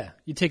nose? Yeah.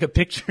 You take a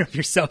picture of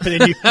yourself and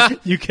then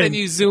you can and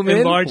you zoom in?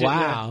 Enlarge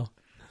wow. It.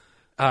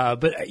 Yeah.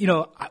 But,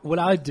 what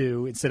I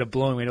do, instead of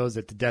blowing my nose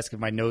at the desk if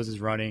my nose is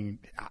running,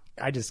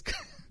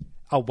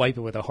 I'll wipe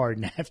it with a hard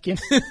napkin.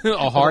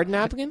 A hard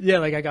napkin? Yeah,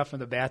 like I got from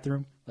the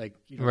bathroom,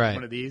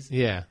 one of these.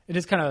 Yeah. And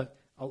just kind of,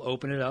 I'll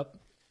open it up.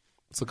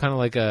 So kind of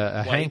like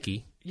a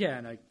hanky. Yeah,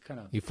 and I kind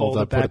of you fold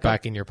it up, put it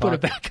back in your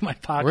pocket. Put it back in my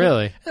pocket.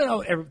 Really?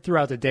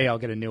 Throughout the day, I'll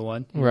get a new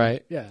one.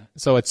 Right. Yeah.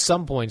 So at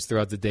some points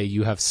throughout the day,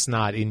 you have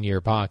snot in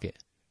your pocket.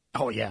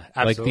 Oh yeah,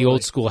 absolutely. Like the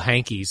old school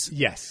hankies.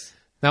 Yes.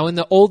 Now, in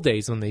the old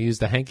days when they used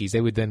the hankies,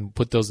 they would then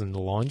put those in the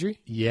laundry.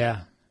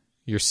 Yeah.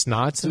 Your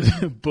snots,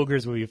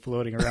 boogers will be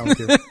floating around with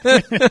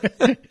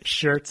your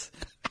shirts.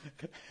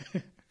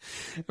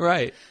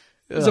 Right.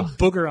 There's a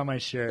booger on my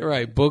shirt.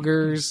 Right.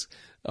 Boogers.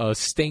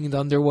 Stained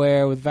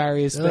underwear with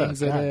various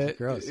things in it.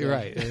 Gross, yeah.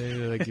 Right.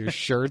 Like your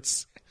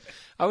shirts.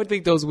 I would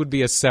think those would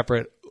be a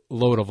separate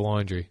load of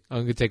laundry. I'm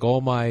going to take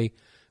all my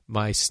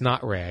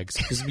snot rags,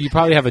 because you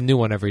probably have a new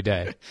one every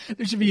day.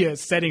 There should be a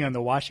setting on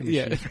the washing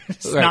machine for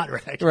snot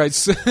rag.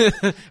 Right.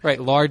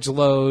 Right. Large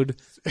load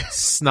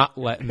snot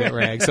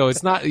rag. So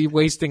it's not, you're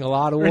wasting a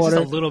lot of water.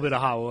 Just a little bit of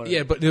hot water.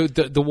 Yeah, but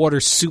the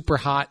water's super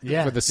hot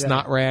for the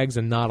snot rags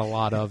and not a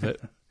lot of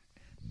it.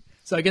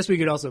 So I guess we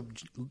could also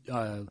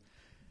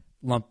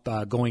lump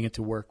going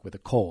into work with a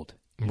cold.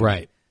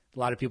 Right. A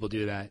lot of people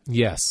do that.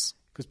 Yes.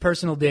 Because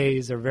personal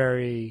days are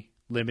very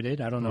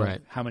limited. I don't know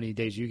how many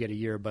days you get a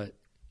year, but,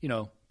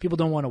 people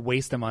don't want to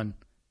waste them on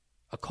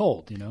a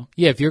cold,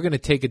 Yeah, if you're going to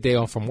take a day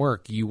off from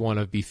work, you want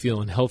to be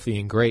feeling healthy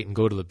and great and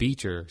go to the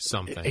beach or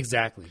something.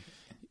 Exactly.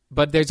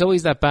 But there's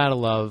always that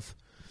battle of,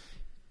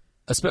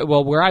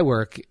 where I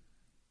work,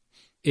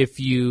 if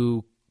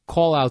you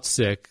call out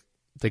sick,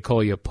 they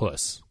call you a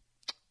puss.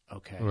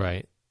 Okay.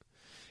 Right.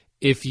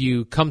 If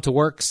you come to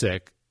work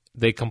sick,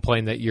 they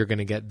complain that you're going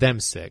to get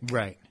them sick.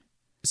 Right.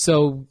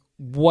 So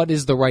what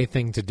is the right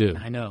thing to do?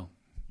 I know.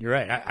 You're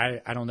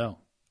right. I don't know.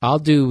 I'll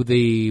do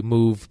the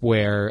move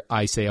where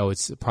I say,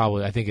 it's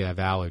probably, I think I have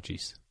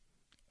allergies.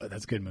 Oh,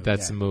 that's a good move.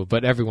 That's the move.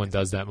 But everyone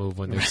does that move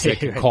when they're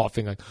sick and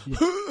coughing,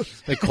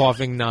 like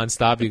coughing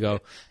nonstop. You go,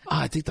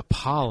 I think the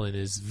pollen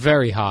is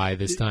very high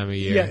this time of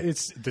year. Yeah,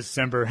 it's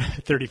December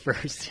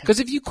 31st. Because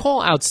if you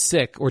call out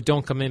sick or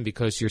don't come in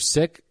because you're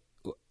sick,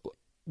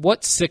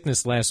 what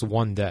sickness lasts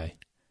one day?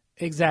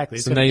 Exactly.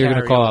 So now you're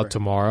going to call out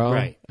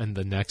tomorrow and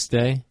the next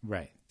day?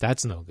 Right.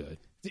 That's no good.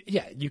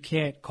 Yeah, you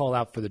can't call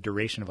out for the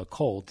duration of a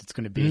cold. It's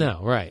going to be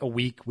a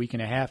week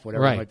and a half,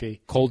 whatever it might be.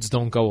 Colds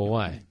don't go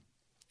away.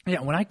 Yeah,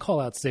 when I call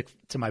out sick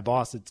to my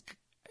boss, it's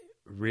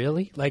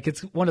really? Like,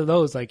 it's one of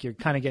those, like, you're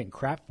kind of getting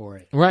crap for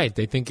it. Right.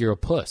 They think you're a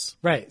puss.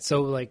 Right.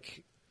 So,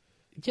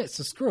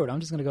 so screw it. I'm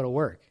just going to go to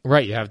work.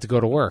 Right. You have to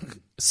go to work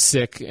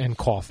sick and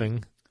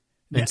coughing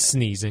and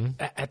sneezing.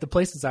 At the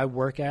places I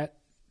work at,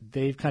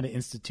 they've kind of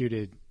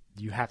instituted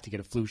you have to get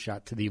a flu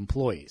shot to the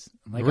employees.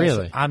 Like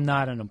really? I'm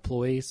not an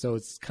employee, so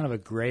it's kind of a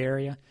gray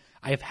area.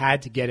 I have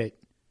had to get it.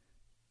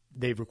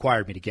 They've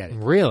required me to get it.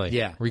 Really?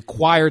 Yeah.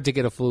 Required to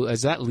get a flu.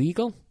 Is that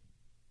legal?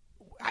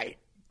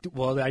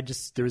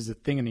 There was a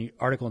thing in the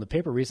article in the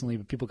paper recently,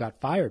 but people got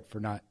fired for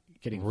not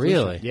getting flu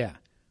really? shot. Yeah.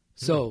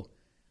 So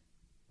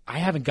I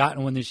haven't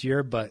gotten one this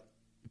year, but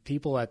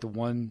people at the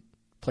one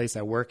place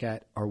I work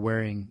at are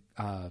wearing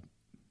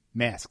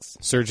masks.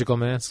 Surgical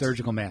masks?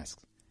 Surgical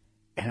masks.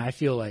 And I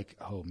feel like,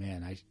 oh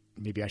man,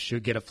 maybe I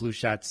should get a flu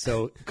shot.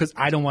 So, because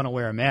I don't want to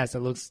wear a mask. It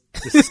looks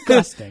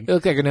disgusting. It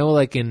looked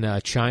like in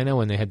China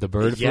when they had the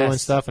bird flu and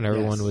stuff, and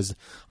everyone was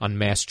on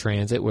mass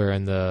transit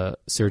wearing the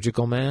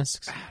surgical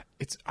masks.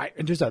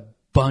 There's a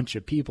bunch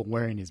of people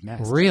wearing these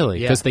masks. Really?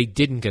 Because they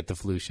didn't get the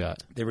flu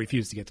shot. They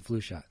refused to get the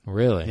flu shot.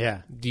 Really?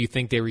 Yeah. Do you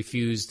think they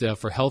refused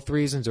for health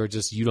reasons or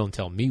just you don't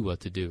tell me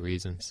what to do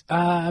reasons?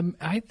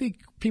 I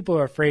think people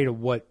are afraid of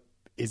what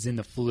is in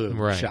the flu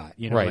shot.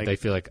 Right. They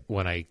feel like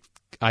when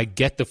I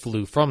get the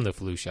flu from the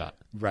flu shot.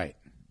 Right.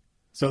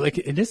 So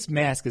and this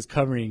mask is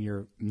covering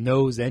your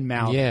nose and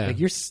mouth. Yeah. Like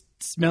you're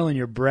smelling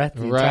your breath.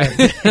 Right.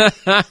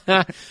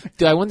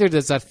 I wonder,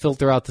 does that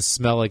filter out the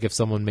smell like if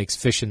someone makes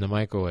fish in the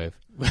microwave?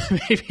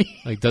 Maybe.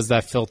 Like, does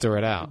that filter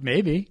it out?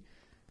 Maybe.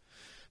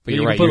 But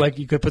you're right.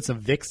 You could put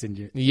some Vicks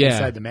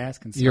inside the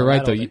mask. And you're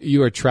right, though.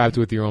 You are trapped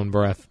with your own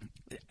breath.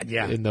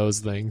 Yeah. In those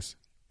things.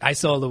 I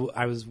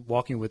was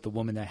walking with the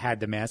woman that had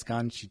the mask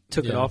on. She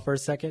took it off for a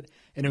second,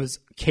 and it was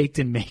caked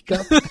in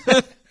makeup.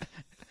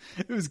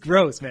 It was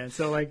gross, man.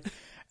 So like,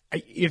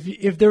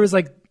 if there was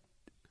like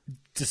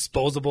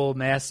disposable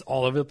masks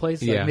all over the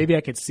place, like maybe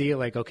I could see it.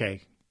 Like,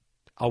 okay,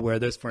 I'll wear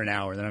this for an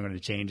hour, then I'm going to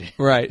change it.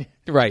 Right.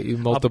 You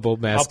multiple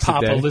masks. I'll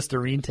pop a day. a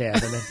Listerine tab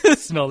and then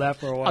smell that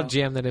for a while. I'll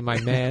jam that in my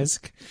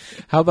mask.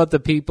 How about the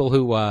people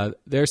who?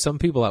 There are some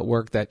people at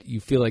work that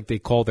you feel like they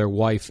call their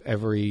wife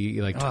every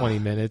 20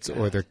 minutes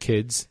or their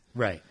kids.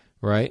 Right.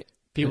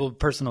 People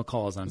personal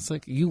calls on. It's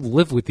like you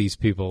live with these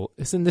people.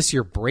 Isn't this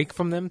your break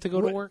from them to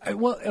go to work?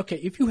 Well, okay.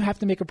 If you have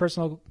to make a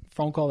personal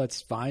phone call, that's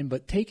fine.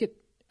 But take it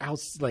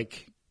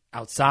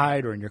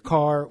outside or in your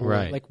car.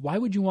 Or why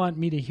would you want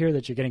me to hear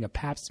that you're getting a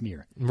pap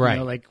smear?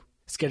 Right.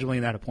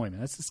 Scheduling that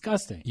appointment. That's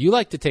disgusting. You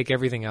like to take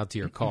everything out to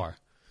your car.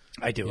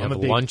 I do. You have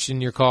lunch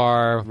in your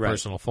car.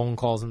 Personal phone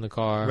calls in the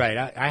car.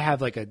 Right. I have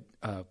like a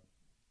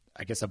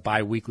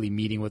bi-weekly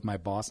meeting with my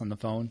boss on the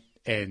phone,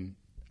 and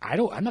I'm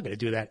not going to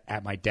do that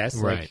at my desk.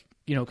 Right.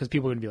 Because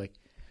people are going to be like,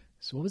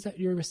 so what was that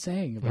you were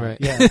saying about? Right.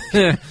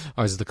 Yeah.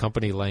 Or is the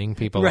company laying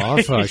people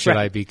off? Or should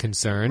I be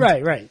concerned?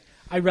 Right.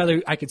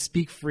 I could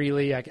speak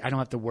freely. I don't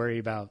have to worry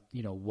about,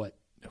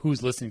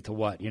 who's listening to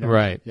what,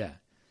 Right. Yeah.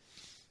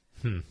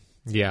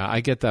 Yeah, I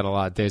get that a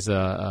lot. There's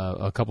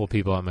a couple of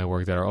people at my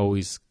work that are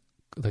always,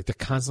 like, they're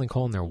constantly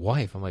calling their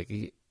wife. I'm like,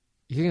 you're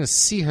going to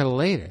see her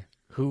later.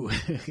 Who?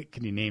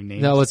 Can you name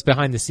names? No, it's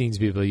behind the scenes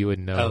people. You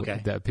wouldn't know. Okay.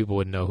 That people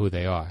wouldn't know who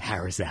they are.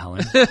 Harris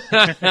Allen.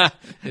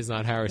 It's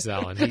not Harris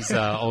Allen. He's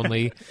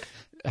only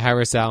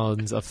Harris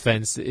Allen's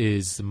offense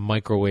is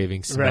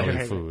microwaving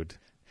smelly food.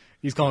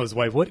 He's calling his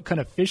wife, what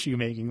kind of fish are you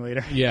making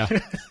later? Yeah.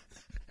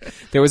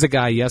 There was a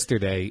guy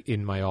yesterday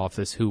in my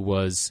office who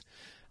was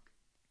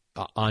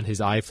on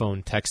his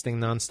iPhone texting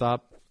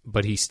nonstop,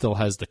 but he still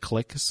has the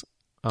clicks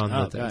on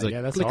God,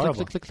 that's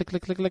horrible. Click, click,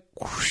 click, click, click,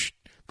 whoosh.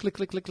 Click,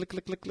 click, click, click,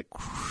 click, click, click.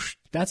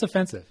 That's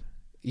offensive.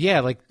 Yeah,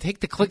 like take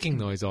the clicking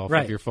noise off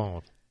of your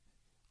phone.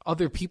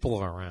 Other people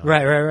are around.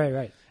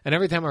 Right. And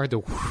every time I heard the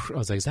whoosh, I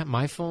was like, is that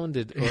my phone?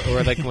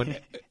 Or like when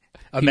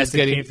a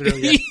message came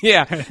through?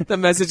 Yeah, the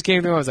message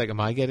came through. I was like,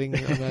 am I getting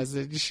a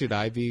message? Should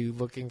I be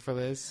looking for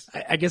this?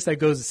 I guess that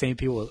goes the same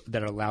people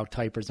that are loud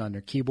typers on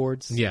their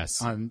keyboards.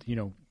 Yes. On,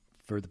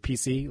 for the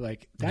PC.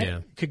 Like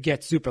that could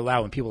get super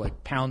loud when people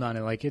like pound on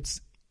it. Like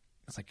it's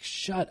like,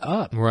 shut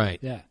up. Right.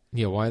 Yeah.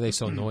 Yeah, why are they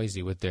so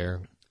noisy with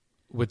their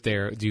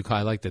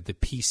I like that, the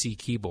PC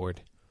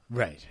keyboard.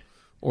 Right.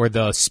 Or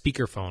the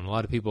speakerphone. A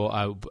lot of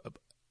people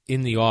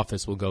in the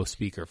office will go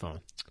speakerphone.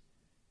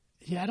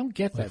 Yeah, I don't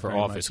get that like for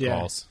office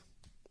calls.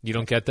 You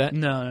don't get that?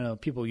 No.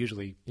 People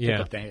usually pick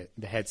up the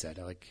headset.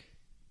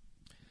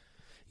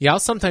 Yeah, I'll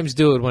sometimes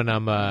do it when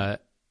I'm I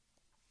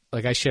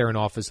share an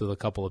office with a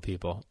couple of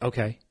people.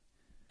 Okay.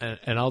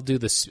 And I'll do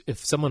this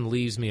if someone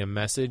leaves me a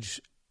message,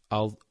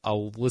 I'll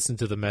listen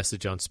to the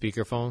message on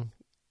speakerphone.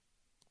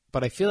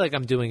 But I feel like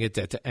I'm doing it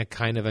to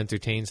kind of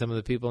entertain some of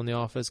the people in the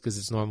office because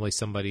it's normally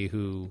somebody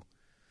who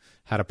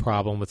had a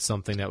problem with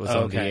something that was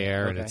on the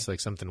air and it's like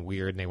something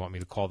weird and they want me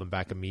to call them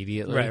back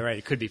immediately. Right.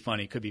 It could be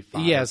funny. It could be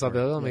fun. Yeah, so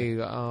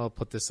I'll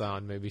put this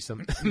on. Maybe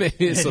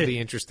this will be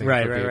interesting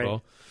for people.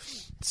 Right.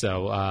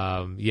 So,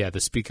 the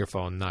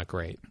speakerphone, not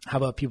great. How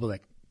about people that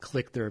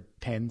click their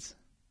pens?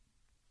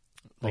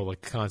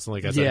 Like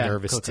constantly gets a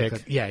nervous tick.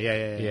 Click. Yeah.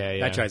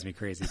 That drives me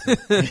crazy.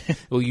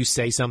 Will you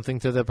say something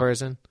to the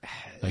person?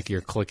 Like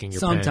you're clicking your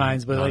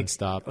sometimes, pen but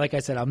nonstop. Like I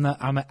said, I'm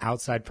an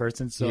outside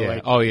person, so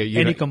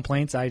any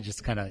complaints, I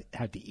just kind of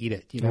have to eat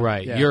it.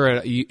 Right.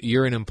 Yeah.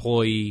 You're an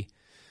employee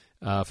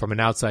from an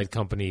outside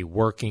company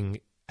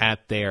working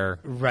at their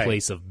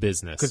place of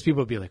business. Because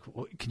people would be like,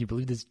 well, can you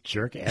believe this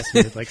jerk asked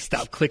me to like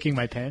stop clicking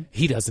my pen?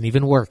 He doesn't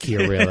even work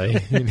here,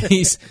 really.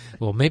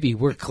 Well, maybe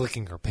we're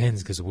clicking our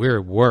pens because we're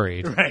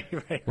worried.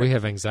 Right. We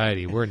have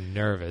anxiety. We're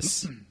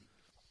nervous.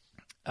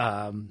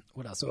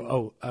 What else?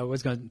 I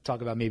was going to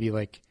talk about maybe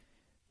like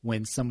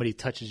when somebody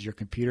touches your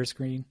computer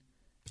screen.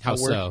 How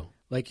so?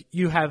 Like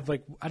you have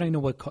like, I don't know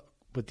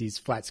what these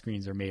flat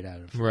screens are made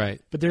out of.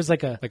 Right. But there's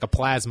like a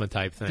plasma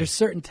type thing. There's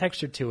certain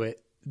texture to it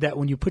that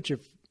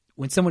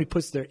when somebody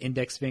puts their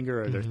index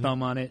finger or their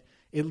thumb on it,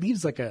 it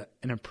leaves like an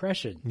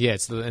impression. Yeah,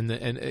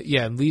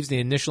 it leaves the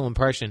initial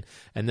impression,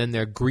 and then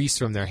their grease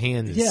from their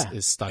hand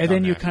is stuck. And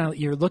then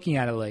you're looking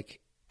at it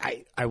like,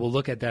 I will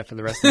look at that for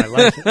the rest of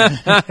my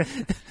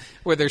life.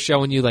 Where they're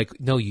showing you like,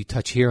 no, you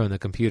touch here on the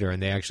computer,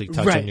 and they actually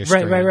touch on your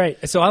screen. Right.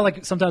 So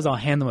sometimes I'll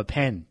hand them a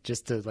pen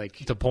just to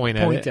point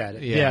at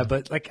it. Yeah,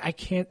 but like I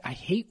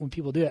hate when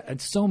people do that, and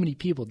so many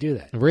people do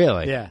that.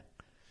 Really? Yeah.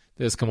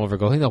 They just come over and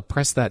go, hey, no,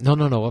 press that. No,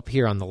 up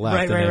here on the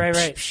left.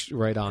 Right.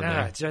 Right on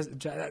there.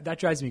 That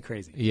drives me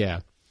crazy. Yeah.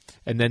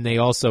 And then they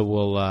also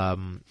will,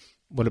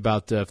 what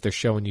about if they're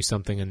showing you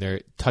something and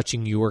they're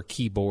touching your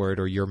keyboard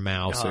or your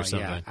mouse or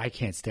something? Yeah, I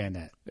can't stand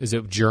that. Is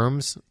it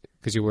germs?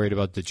 Because you're worried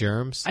about the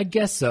germs? I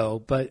guess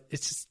so, but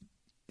it's just,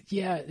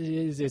 it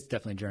is. It's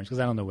definitely germs because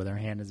I don't know where their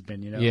hand has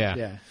been,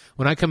 Yeah.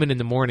 When I come in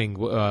the morning,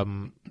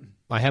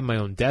 I have my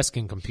own desk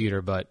and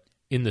computer, but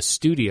in the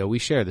studio, we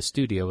share the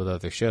studio with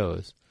other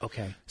shows.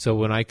 Okay. So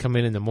when I come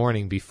in the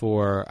morning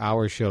before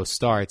our show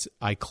starts,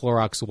 I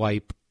Clorox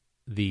wipe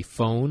the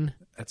phone.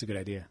 That's a good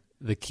idea.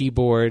 The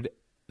keyboard,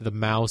 the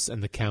mouse,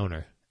 and the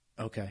counter.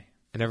 Okay.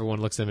 And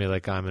everyone looks at me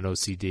like I'm an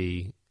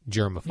OCD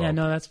germaphobe. Yeah,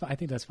 no, that's fine. I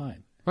think that's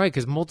fine. Right,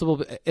 because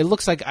it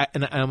looks like,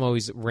 and I'm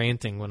always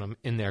ranting when I'm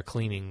in there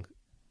cleaning.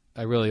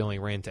 I really only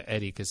rant to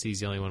Eddie because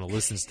he's the only one who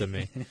listens to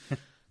me.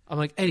 I'm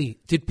like, Eddie,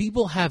 did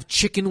people have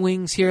chicken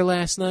wings here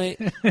last night?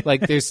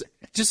 Like,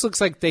 just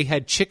looks like they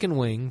had chicken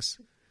wings.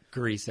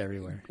 Grease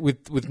everywhere.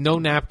 With no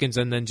napkins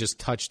and then just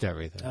touched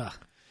everything. Ugh.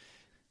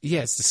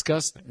 Yeah, it's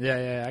disgusting.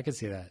 Yeah, I can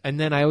see that. And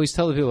then I always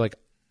tell the people, like,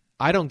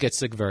 I don't get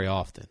sick very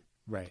often.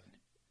 Right.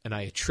 And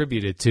I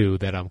attribute it to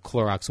that I'm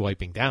Clorox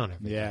wiping down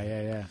everything.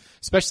 Yeah.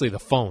 Especially the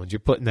phones.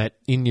 You're putting that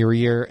in your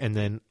ear and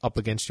then up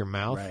against your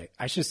mouth. Right.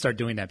 I should start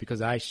doing that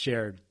because I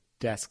share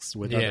desks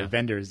with other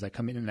vendors that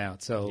come in and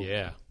out. So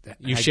yeah.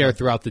 You share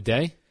throughout the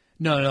day?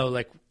 No.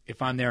 Like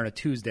if I'm there on a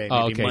Tuesday,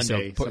 maybe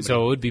Monday.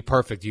 So it would be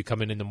perfect. You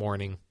come in the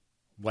morning.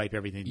 Wipe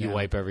everything down. You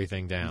wipe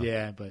everything down.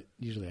 Yeah, but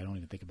usually I don't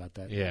even think about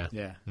that.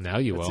 Yeah. Now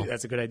you will.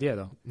 That's a good idea,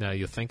 though. Now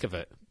you think of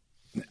it.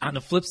 On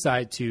the flip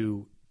side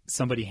to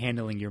somebody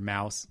handling your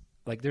mouse,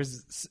 like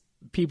there's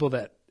people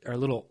that are a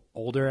little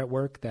older at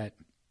work that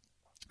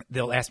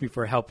they'll ask me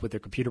for help with their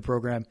computer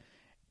program,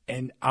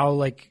 and I'll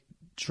like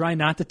try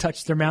not to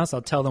touch their mouse.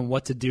 I'll tell them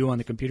what to do on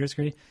the computer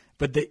screen,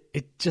 but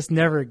it just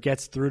never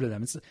gets through to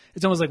them.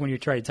 It's almost like when you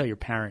try to tell your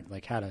parent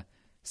like how to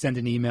send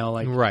an email,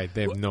 like right,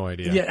 they have no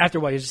idea. Yeah, after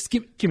a while, you just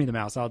give me the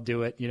mouse, I'll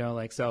do it.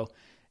 So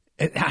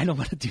I don't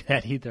want to do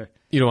that either.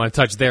 You don't want to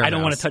touch their mouse. I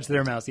don't want to touch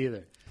their mouse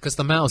either. Because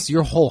the mouse,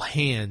 your whole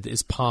hand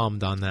is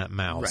palmed on that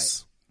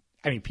mouse.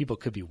 Right. I mean, people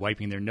could be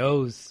wiping their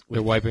nose.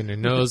 They're wiping their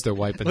nose. They're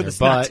wiping with their a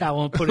snot butt.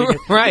 Towel and putting it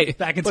right.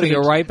 back into putting it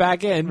right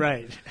back in.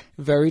 Right.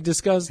 Very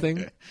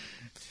disgusting.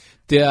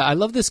 I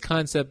love this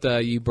concept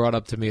you brought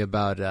up to me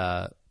about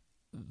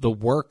the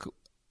work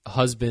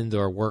husband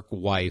or work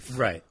wife.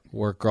 Right.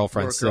 Work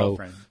girlfriend.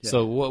 Girlfriend. Yeah.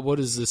 So what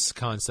is this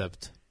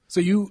concept?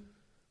 So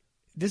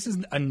this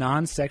is a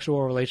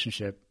non-sexual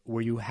relationship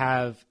where you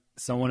have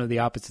someone of the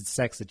opposite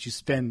sex that you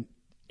spend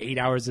 8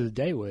 hours of the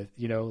day with,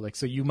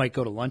 so you might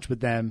go to lunch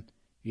with them,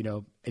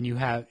 and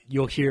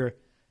you'll hear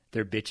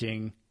their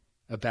bitching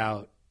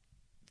about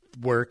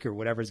work or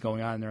whatever's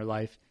going on in their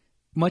life,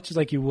 much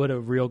like you would a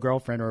real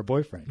girlfriend or a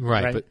boyfriend.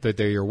 Right. But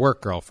they're your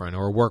work girlfriend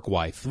or work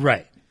wife.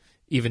 Right.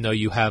 Even though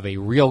you have a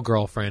real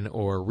girlfriend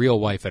or a real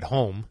wife at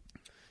home.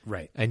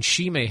 Right. And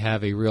she may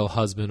have a real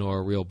husband or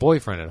a real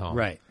boyfriend at home.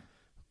 Right.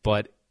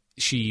 But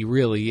she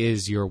really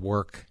is your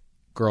work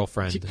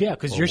girlfriend. Yeah,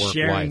 because you're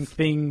sharing wife.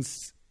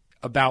 Things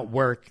about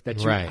work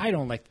that right. I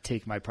don't like to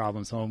take my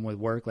problems home with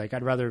work. Like,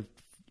 I'd rather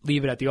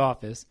leave it at the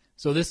office.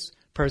 So this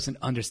person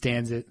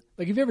understands it.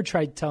 Like, have you ever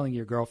tried telling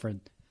your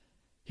girlfriend,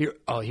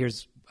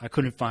 I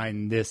couldn't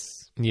find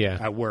this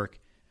at work.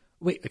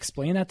 Wait,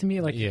 explain that to me?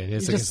 Like,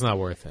 it's not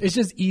worth it. It's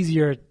just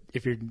easier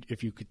if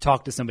you could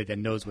talk to somebody that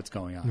knows what's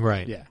going on.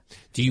 Right. Yeah.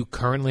 Do you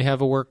currently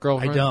have a work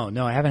girlfriend? I don't.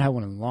 No, I haven't had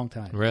one in a long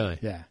time. Really?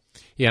 Yeah.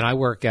 Yeah, and I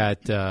work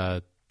at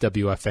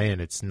WFA,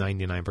 and it's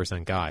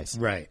 99% guys.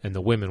 Right. And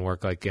the women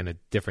work like in a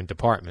different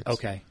department.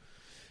 Okay.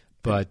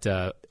 But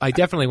I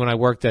definitely, when I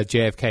worked at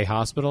JFK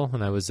Hospital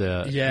and I was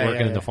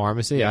working in the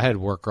pharmacy, I had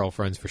work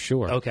girlfriends for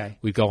sure. Okay.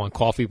 We'd go on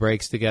coffee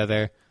breaks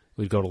together.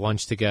 We'd go to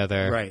lunch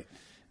together. Right.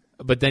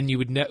 But then you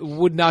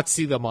would not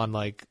see them on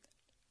like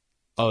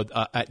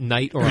at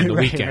night or on the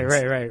weekends.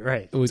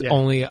 Right. It was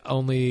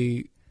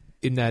only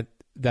in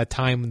that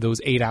time,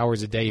 those 8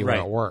 hours a day you were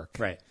at work.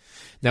 Right.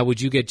 Now,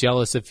 would you get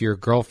jealous if your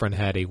girlfriend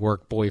had a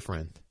work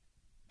boyfriend?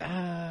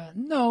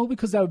 No,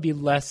 because that would be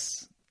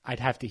less. I'd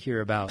have to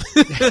hear about.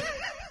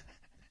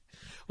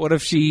 What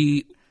if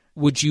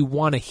would you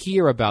want to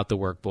hear about the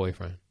work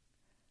boyfriend?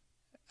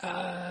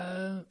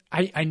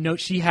 I know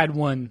she had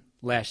one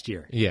last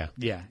year. Yeah.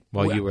 Yeah.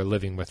 While you were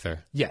living with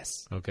her.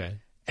 Yes. Okay.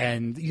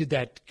 And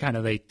that kind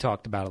of, they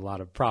talked about a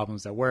lot of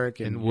problems at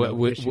work. And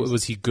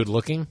was he good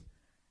looking?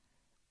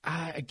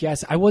 I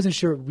guess I wasn't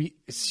sure.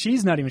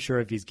 She's not even sure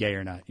if he's gay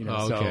or not. You know,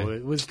 okay. So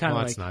it was kind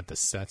of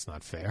that's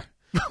not fair.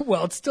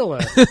 Well, it's still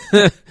a.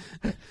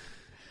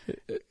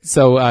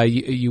 So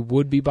you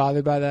would be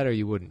bothered by that, or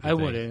you wouldn't? I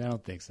wouldn't. I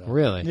don't think so.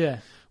 Really? Yeah.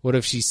 What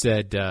if she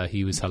said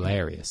he was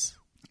hilarious?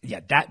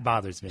 Yeah, that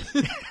bothers me.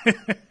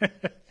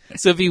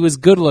 So if he was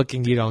good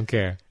looking, you don't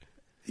care.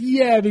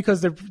 Yeah,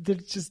 because they're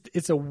just,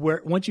 it's a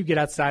work. Once you get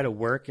outside of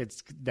work,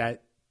 it's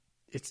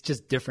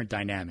just different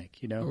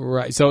dynamic, you know.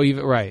 Right. So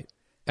even right.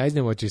 I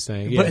know what you're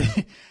saying. Yeah.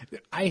 But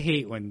I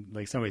hate when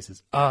like somebody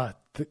says,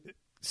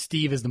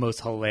 Steve is the most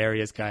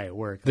hilarious guy at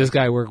work. This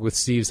guy I work with,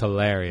 Steve's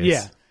hilarious.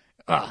 Yeah.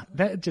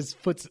 That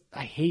just puts,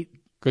 I hate.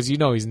 Because you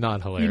know he's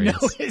not hilarious. You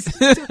know, it's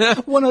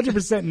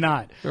 100%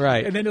 not.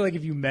 Right. And then like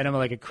if you met him at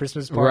like a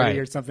Christmas party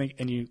or something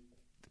and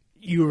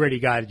you already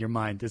got in your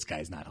mind, this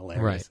guy's not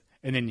hilarious. Right.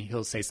 And then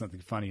he'll say something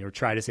funny or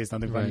try to say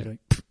something funny. You're like,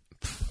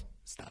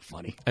 it's not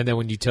funny. And then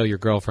when you tell your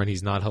girlfriend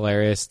he's not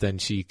hilarious, then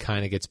she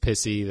kind of gets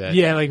pissy. That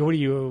like, what are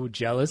you,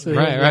 jealous?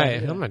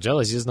 Right. Yeah. I'm not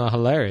jealous. He's just not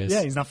hilarious.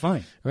 Yeah, he's not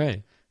funny.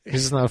 Right.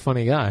 He's just not a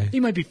funny guy. He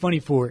might be funny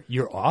for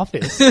your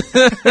office.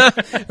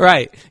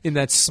 Right. In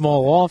that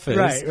small office.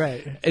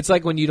 Right. It's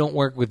like when you don't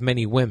work with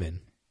many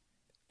women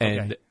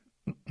and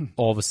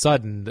all of a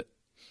sudden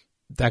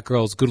that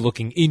girl's good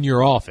looking in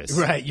your office.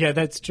 Right. Yeah,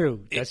 that's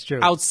true. That's true.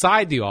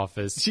 Outside the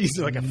office. She's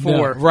like a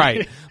 4.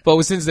 Right.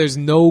 But since there's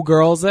no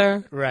girls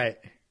there. Right.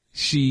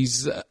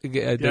 She's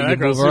that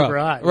girl's super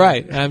hot.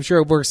 Right. And I'm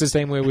sure it works the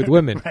same way with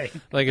women. Right.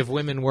 Like if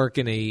women work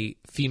in a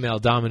female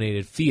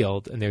dominated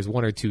field and there's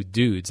one or two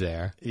dudes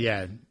there.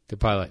 Yeah. They're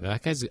probably like,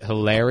 that guy's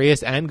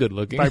hilarious and good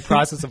looking. By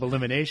process of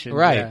elimination.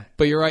 Right. Yeah.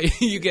 But you're right.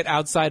 You get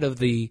outside of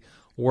the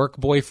work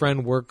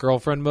boyfriend, work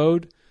girlfriend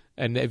mode.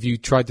 And if you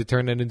tried to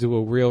turn it into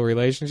a real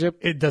relationship,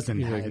 it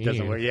doesn't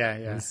work. Yeah.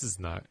 This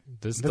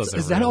doesn't.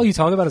 Is that all you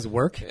talk about is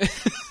work?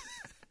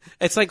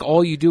 It's like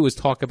all you do is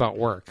talk about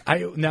work.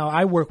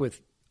 I work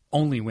with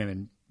only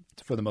women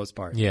for the most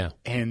part. Yeah.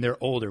 And they're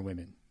older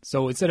women.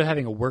 So instead of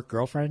having a work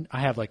girlfriend,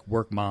 I have like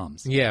work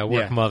moms. Yeah,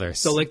 work mothers.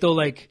 So like they'll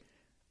like,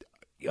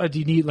 do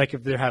you need, like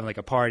if they're having like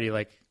a party,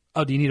 like,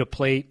 oh, do you need a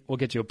plate? We'll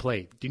get you a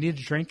plate. Do you need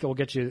a drink? We'll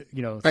get you,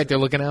 Right, they're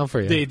looking out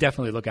for you. They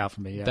definitely look out for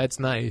me, yeah. That's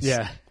nice.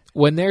 Yeah.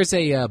 When there's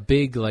a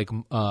big like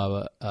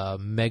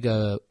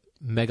mega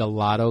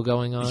lotto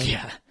going on,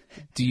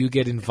 do you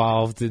get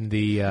involved in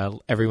the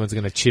everyone's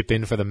going to chip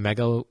in for the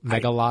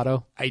mega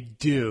lotto? I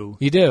do.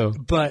 You do?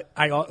 But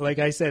like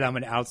I said, I'm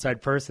an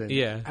outside person.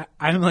 Yeah.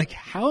 I'm like,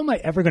 how am I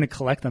ever going to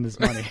collect on this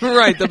money?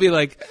 Right. They'll be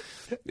like,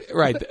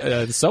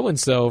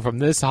 so-and-so from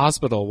this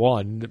hospital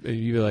won.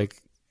 You'd be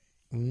like,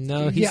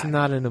 no, he's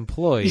not an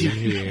employee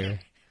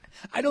here.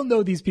 I don't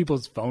know these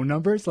people's phone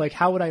numbers. Like,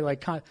 how would I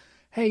like,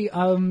 hey,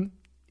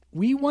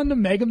 we won the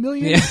Mega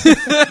Millions?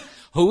 Yeah.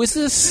 Who is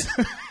this?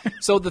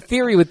 So the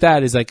theory with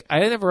that is like, I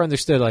never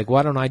understood, like,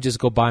 why don't I just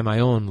go buy my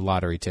own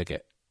lottery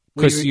ticket?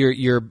 Because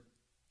you're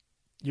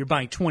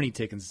buying 20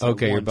 tickets.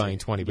 Okay, you're buying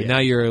 20, but now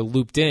you're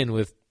looped in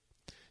with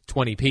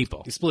 20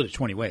 people. You split it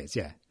 20 ways,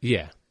 yeah.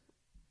 Yeah.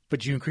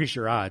 But you increase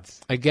your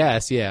odds. I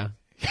guess, yeah.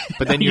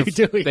 But then you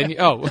do, yeah.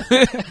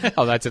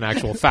 Oh, that's an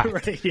actual fact.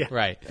 Right, yeah.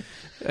 Right.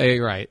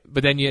 Right.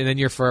 But then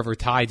you're forever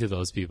tied to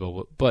those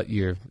people, but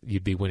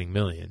you'd be winning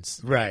millions.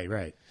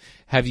 Right.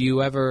 Do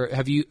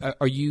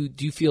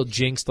you feel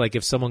jinxed, like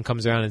if someone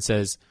comes around and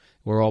says,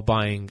 we're all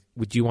buying,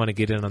 would you want to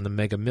get in on the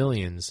Mega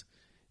Millions,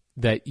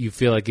 that you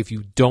feel like if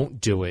you don't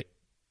do it,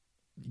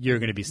 you're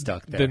going to be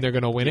stuck there. Then they're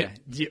going to win it?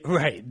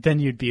 Right. Then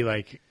you'd be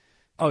like,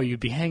 you'd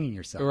be hanging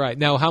yourself. Right.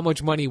 Now, how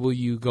much money will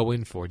you go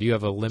in for? Do you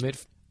have a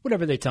limit?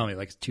 Whatever they tell me,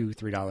 like $2,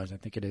 $3, I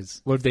think it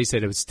is. What if they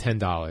said it was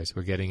 $10?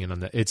 We're getting in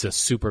on it's a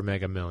super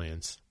Mega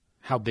Millions.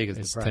 How big is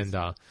the prize?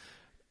 $10.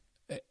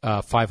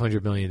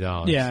 $500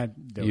 million. Yeah.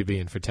 You'd be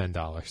in for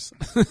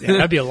 $10. Yeah,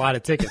 that'd be a lot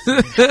of tickets.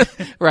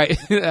 Right.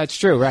 That's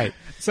true. Right.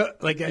 So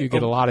like you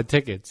get a lot of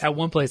tickets. At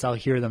one place, I'll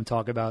hear them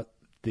talk about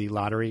the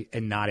lottery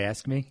and not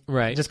ask me.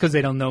 Right. Just because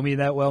they don't know me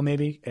that well,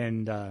 maybe.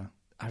 And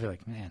I'd be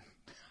like, man,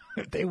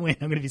 if they win,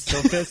 I'm going to be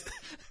so pissed.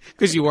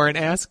 Because you weren't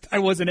asked? I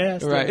wasn't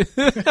asked. Right.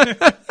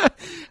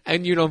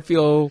 And you don't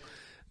feel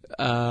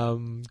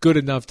good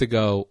enough to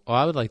go,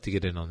 I would like to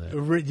get in on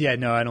that. Yeah,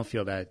 no, I don't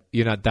feel that.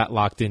 You're not that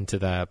locked into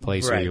that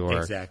place where you work.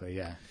 Exactly,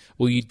 yeah.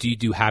 Well, do you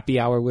do happy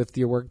hour with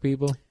your work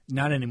people?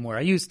 Not anymore.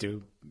 I used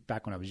to,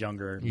 back when I was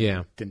younger.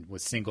 Yeah.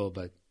 Was single,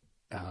 but...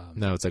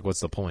 no, it's like,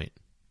 what's the point?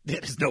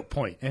 There's no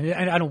point. And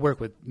I don't work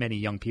with many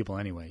young people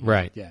anyway.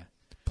 Right. Yeah.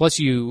 Plus,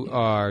 you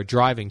are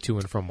driving to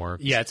and from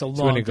work. Yeah, it's a long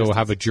distance. You're going to go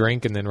have a distance.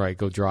 drink and then,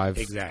 go drive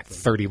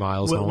 30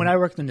 miles home. When I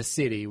worked in the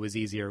city, it was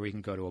easier. We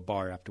can go to a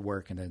bar after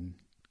work and then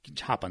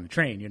hop on the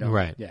train, you know?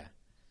 Right. Yeah.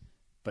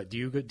 But do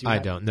you I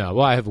don't know.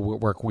 Well, I have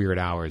work weird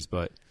hours,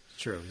 but...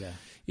 True, yeah.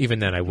 even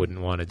then I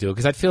wouldn't want to do it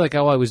because I'd feel like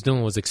all I was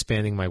doing was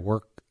expanding my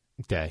work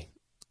day.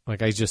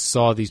 Like I just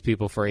saw these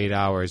people for 8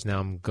 hours. Now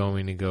I'm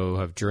going to go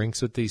have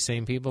drinks with these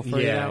same people for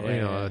 8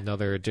 hours,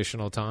 another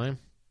additional time.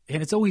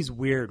 And it's always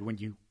weird when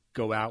you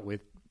go out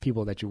with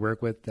people that you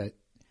work with that,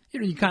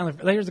 you kind of,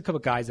 there's a couple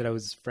of guys that I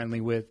was friendly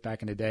with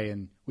back in the day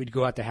and we'd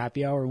go out to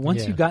happy hour.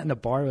 Once you got in the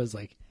bar, it was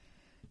like,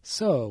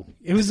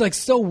 it was like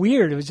so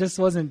weird. It just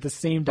wasn't the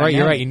same dynamic. Right,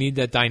 you're right. You need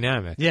that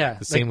dynamic. Yeah.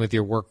 The same with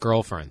your work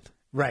girlfriend.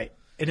 Right.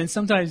 And then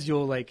sometimes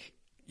you'll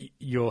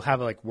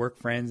have like work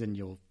friends and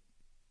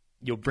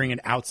you'll bring an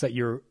outside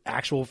your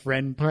actual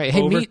friend. Right.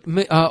 Over. Hey,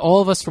 meet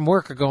all of us from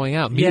work are going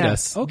out. Meet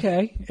us.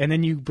 Okay. And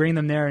then you bring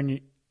them there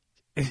and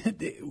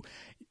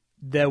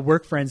the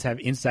work friends have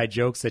inside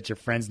jokes that your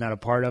friend's not a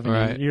part of.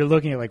 And you're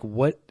looking at like,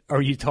 what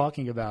are you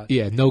talking about?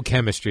 Yeah. No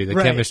chemistry. The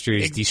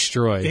chemistry is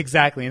destroyed.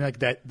 Exactly. And like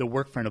that, the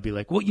work friend will be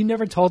like, well, you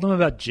never told them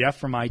about Jeff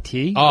from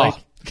IT? Oh,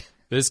 like,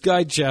 this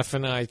guy, Jeff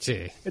in IT.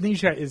 And then you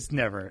try, it's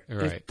never,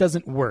 it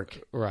doesn't work.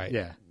 Right.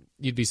 Yeah.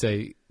 You'd be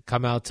say,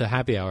 come out to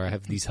happy hour. I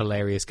have these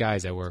hilarious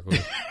guys I work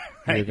with.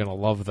 You're going to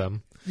love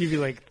them. You'd be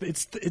like,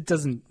 it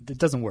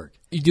doesn't work.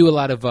 You do a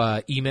lot of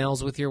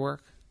emails with your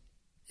work?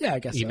 Yeah, I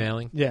guess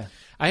emailing. So. Yeah.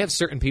 I have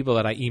certain people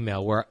that I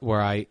email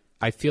where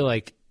I feel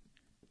like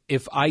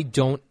if I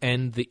don't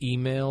end the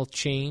email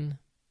chain,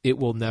 it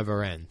will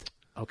never end.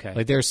 Okay.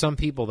 Like there are some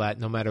people that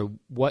no matter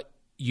what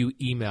you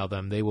email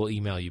them, they will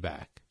email you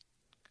back.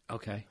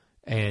 Okay.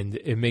 And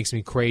it makes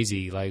me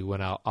crazy. Like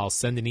when I'll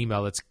send an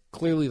email that's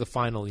clearly the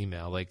final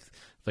email. Like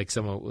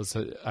someone was,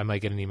 I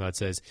might get an email that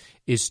says,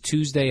 "Is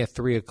Tuesday at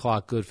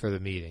 3:00 good for the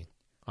meeting?"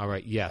 All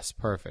right. Yes.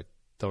 Perfect.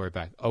 They'll write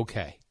back.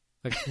 Okay.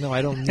 Like no,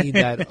 I don't need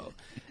that.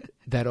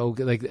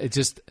 Like it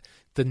just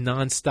the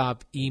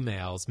nonstop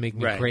emails make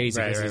me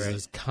crazy because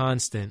it's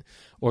constant.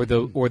 Or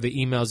the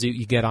emails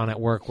you get on at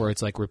work where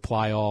it's like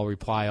reply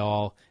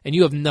all, and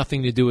you have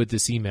nothing to do with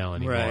this email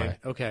anymore. Right.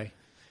 Okay.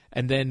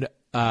 And then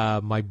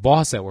my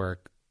boss at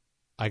work,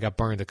 I got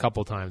burned a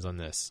couple times on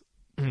this,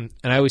 and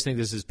I always think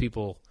this is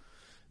people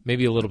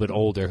maybe a little bit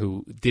older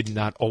who did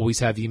not always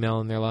have email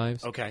in their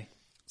lives. Okay.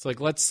 So like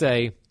let's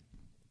say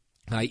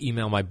I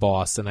email my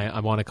boss and I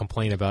want to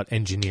complain about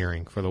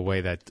engineering for the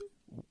way that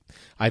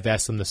I've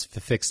asked them to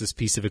fix this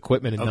piece of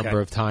equipment a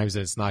number of times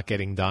and it's not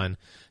getting done.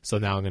 So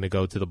now I'm going to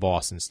go to the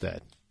boss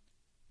instead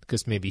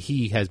because maybe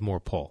he has more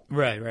pull.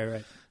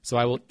 Right. So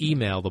I will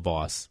email the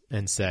boss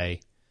and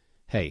say,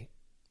 hey,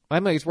 I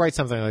might write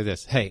something like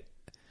this. Hey,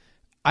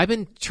 I've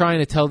been trying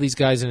to tell these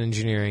guys in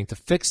engineering to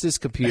fix this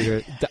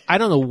computer. I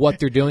don't know what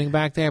they're doing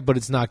back there, but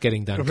it's not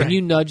getting done. Can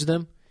you nudge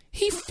them?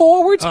 He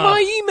forwards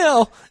my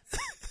email.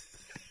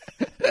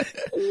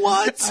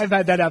 What? I've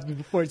had that happen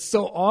before. It's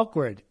so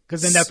awkward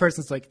because then that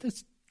person's like,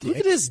 "This look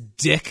at this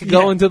dick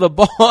going to the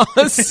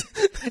boss,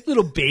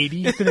 little baby.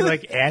 You're gonna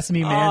like ask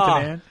me man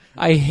to man."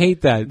 I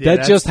hate that. Yeah,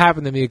 that just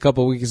happened to me a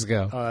couple of weeks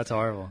ago. Oh, that's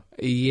horrible.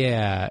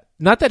 Yeah,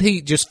 not that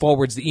he just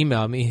forwards the email.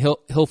 I mean,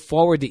 he'll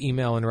forward the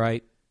email and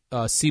write,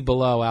 "See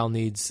below. Al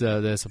needs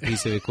this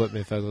piece of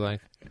equipment." If I was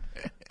like,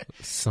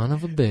 son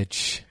of a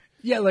bitch.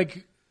 Yeah,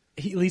 like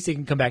at least he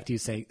can come back to you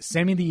and say,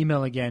 "Send me the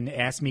email again.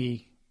 Ask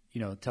me."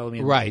 Tell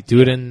me. Right.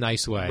 Do it in a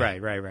nice way.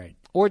 Right.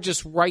 Or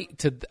just write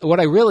to what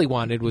I really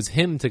wanted was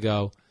him to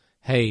go,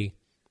 hey,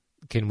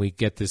 can we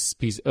get this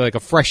piece, like a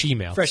fresh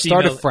email.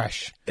 Start it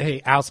fresh.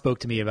 Hey, Al spoke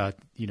to me about,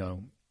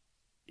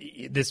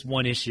 this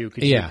one issue.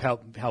 Could you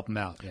help him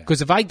out?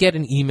 Because if I get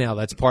an email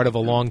that's part of a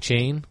long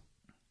chain,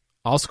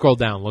 I'll scroll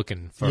down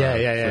looking for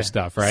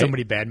stuff, right?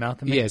 Somebody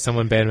bad-mouthing me? Yeah,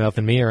 someone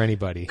bad-mouthing me or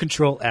anybody.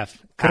 Control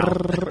F.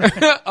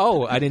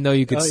 Oh, I didn't know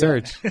you could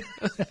search.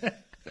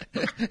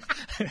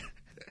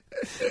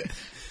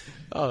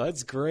 Oh,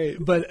 that's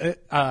great. But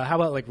how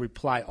about like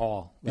reply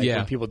all? Like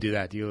when people do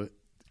that, do you?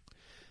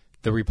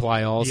 The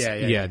reply all?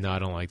 Yeah. No, I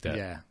don't like that.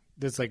 Yeah.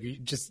 There's like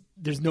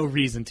there's no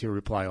reason to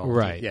reply all.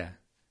 Right. Yeah.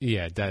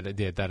 Yeah, that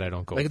I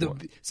don't go for.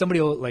 Somebody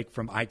will, like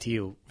from IT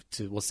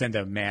will send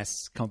a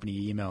mass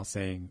company email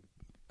saying,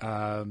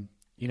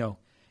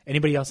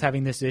 anybody else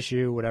having this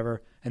issue,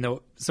 whatever, and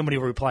somebody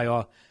will reply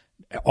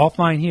all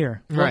fine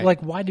here. Right. Well,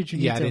 like, why did you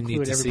need to I didn't include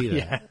need to see that.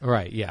 Yeah.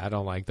 Right. Yeah, I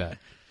don't like that.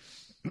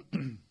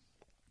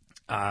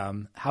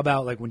 How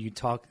about like when you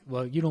talk?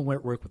 Well, you don't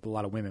work with a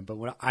lot of women, but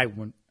when I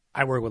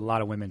work with a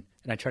lot of women,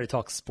 and I try to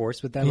talk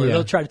sports with them, or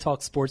they'll try to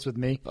talk sports with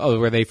me. Oh,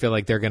 where they feel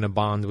like they're going to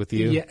bond with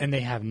you? Yeah, and they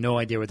have no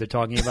idea what they're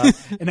talking about.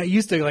 And I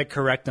used to like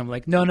correct them,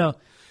 like, no,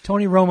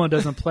 Tony Romo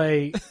doesn't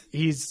play;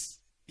 he's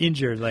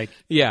injured. Like,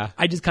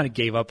 I just kind of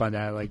gave up on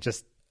that. Like,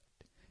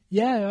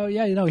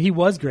 he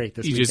was great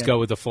this weekend. You just go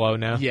with the flow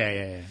now.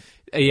 Yeah.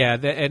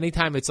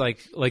 Anytime it's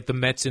like the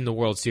Mets in the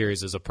World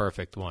Series is a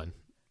perfect one.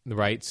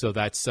 Right, so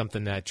that's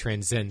something that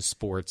transcends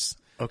sports.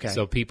 Okay.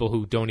 So people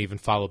who don't even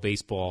follow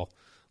baseball,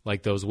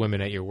 like those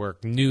women at your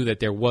work, knew that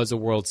there was a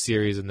World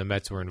Series and the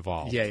Mets were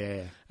involved.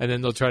 Yeah. And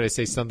then they'll try to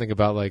say something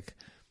about like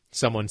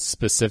someone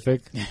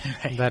specific.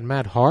 That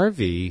Matt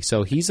Harvey,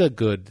 so he's one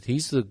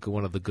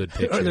of the good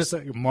pitchers.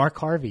 Like Mark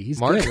Harvey,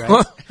 he's good,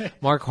 right?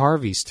 Mark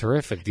Harvey's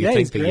terrific. Do you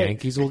think the great.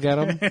 Yankees will get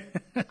him?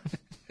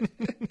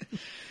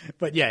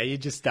 But yeah, you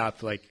just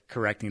stop like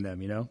correcting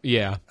them, you know?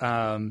 Yeah.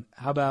 How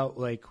about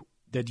like,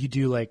 did you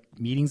do like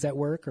meetings at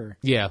work or?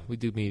 Yeah, we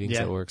do meetings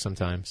at work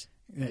sometimes.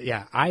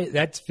 Yeah,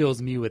 that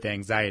fills me with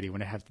anxiety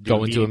when I have to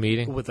go into a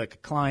meeting with like a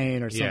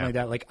client or something like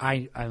that. Like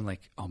I'm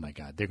like, oh my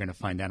God, they're gonna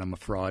find out I'm a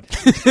fraud.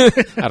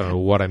 I don't know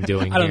what I'm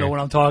doing. I don't know what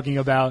I'm talking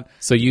about.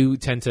 So you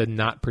tend to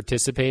not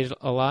participate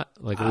a lot.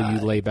 Like, will you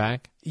lay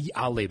back?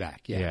 I'll lay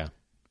back. Yeah.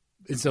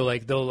 And so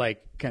like they'll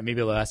like maybe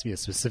they'll ask me a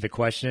specific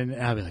question,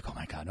 and I'll be like, oh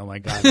my God,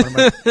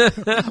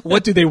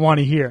 what do they want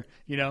to hear?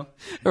 You know,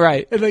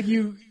 right? And like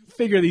you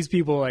figure these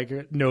people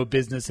like know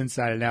business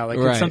inside and out.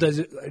 Like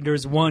sometimes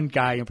there's one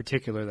guy in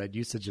particular that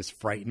used to just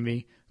frighten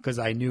me because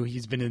I knew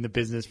he's been in the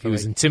business for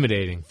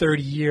intimidating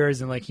 30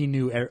 years and like he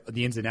knew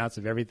the ins and outs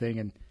of everything,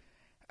 and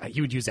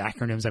he would use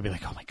acronyms. I'd be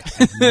like, oh my God,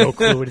 I have no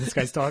clue what this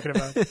guy's talking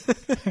about.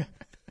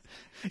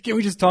 Can't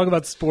we just talk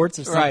about sports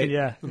or something? Right.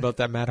 Yeah. About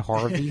that Matt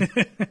Harvey.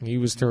 He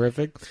was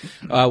terrific.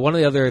 One of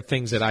the other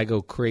things that I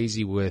go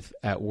crazy with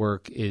at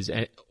work is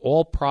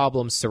all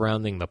problems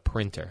surrounding the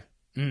printer.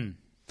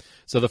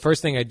 So the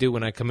first thing I do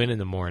when I come in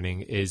the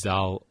morning is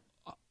I'll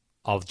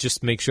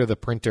just make sure the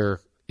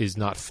printer is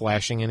not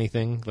flashing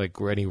anything, like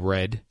any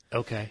red.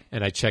 Okay.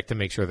 And I check to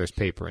make sure there's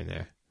paper in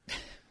there.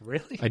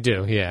 Really? I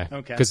do, yeah.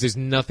 Okay. Because there's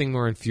nothing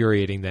more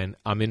infuriating than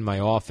I'm in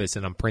my office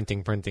and I'm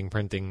printing,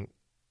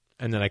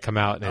 and then I come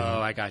out and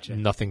I gotcha.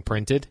 Nothing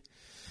printed. It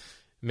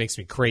makes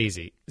me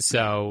crazy.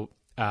 So,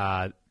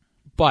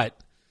 but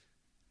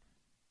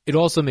it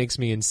also makes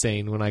me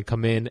insane when I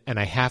come in and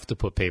I have to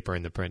put paper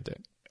in the printer.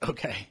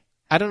 Okay.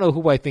 I don't know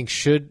who I think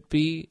should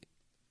be.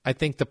 I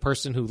think the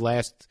person who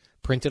last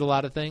printed a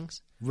lot of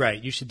things.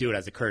 Right. You should do it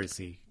as a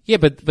courtesy. Yeah,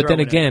 but then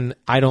again,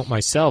 I don't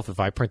myself. If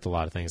I print a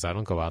lot of things, I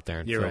don't go out there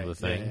and fill the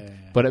thing. Yeah.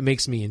 But it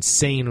makes me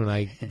insane when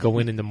I go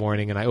in the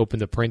morning and I open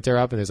the printer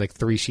up and there's like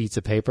 3 sheets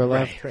of paper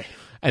left. Right.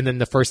 And then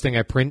the first thing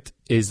I print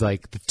is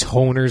like the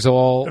toner's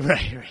all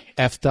right.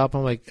 effed up.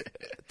 I'm like,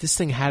 this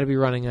thing had to be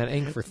running on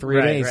ink for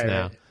 3 days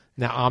now. Right.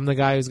 Now I'm the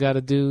guy who's got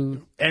to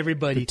do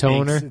everybody the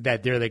toner. Thinks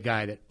that they're the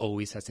guy that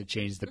always has to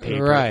change the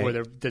paper or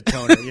the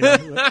toner. You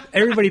know?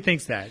 Everybody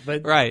thinks that,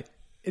 but right.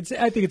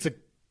 I think it's a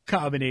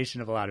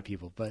combination of a lot of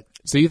people. But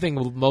so you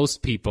think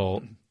most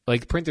people,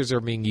 like printers are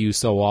being used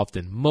so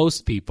often,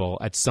 most people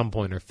at some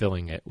point are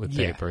filling it with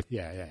paper.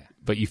 Yeah.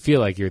 But you feel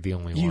like you're the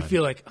only one. You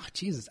feel like, oh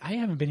Jesus, I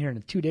haven't been here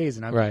in 2 days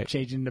and I'm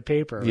changing the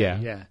paper.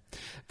 Yeah.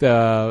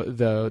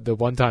 The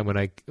one time when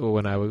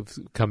I would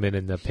come in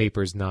and the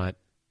paper's not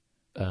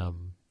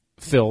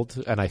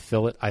filled and I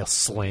fill it, I'll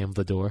slam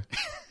the door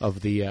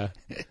of the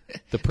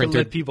printer. To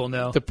let people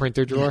know. The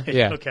printer drawer.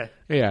 Yeah. Okay.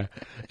 Yeah.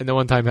 And the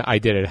one time I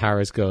did it,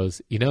 Harris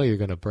goes, you know you're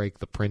going to break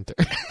the printer.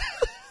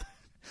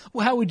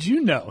 Well, how would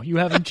you know? You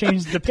haven't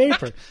changed the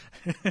paper.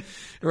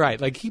 Right.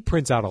 Like he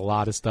prints out a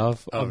lot of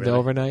stuff the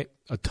overnight.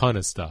 A ton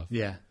of stuff.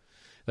 Yeah.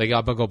 Like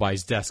I'll go by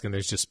his desk and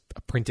there's just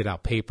printed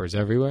out papers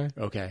everywhere.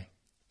 Okay.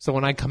 So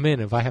when I come in,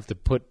 if I have to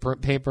put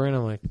paper in,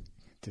 I'm like,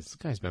 this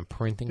guy's been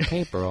printing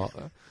paper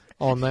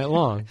all night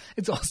long.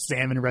 It's all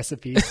salmon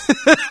recipes.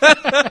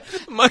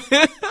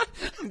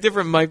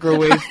 Different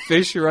microwave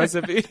fish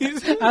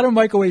recipes. How to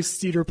microwave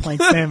cedar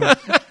plank salmon.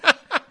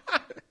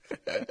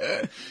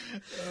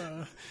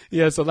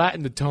 Yeah, so that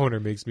and the toner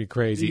makes me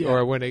crazy. Yeah.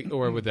 Or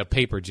with a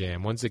paper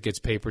jam. Once it gets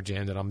paper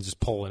jammed, then I'm just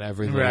pulling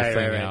every little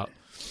thing out.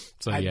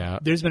 So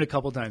there's been a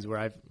couple times where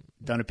I've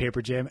done a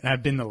paper jam and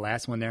I've been the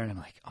last one there, and I'm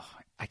like, oh,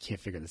 I can't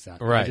figure this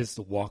out. Right. I just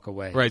walk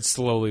away. Right,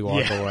 slowly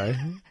walk away.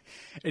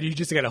 And you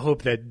just got to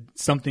hope that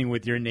something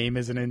with your name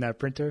isn't in that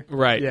printer.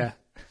 Right. Yeah.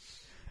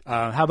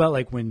 How about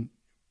like when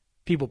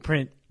people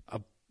print,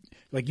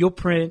 like you'll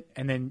print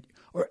and then,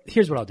 or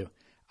here's what I'll do.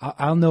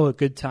 I'll know a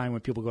good time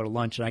when people go to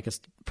lunch and I can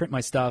print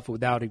my stuff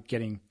without it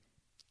getting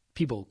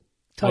people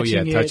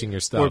touching it. Touching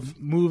your stuff. Or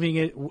moving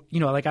it. You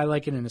know, like I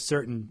like it in a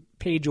certain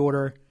page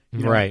order.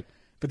 You know? Right.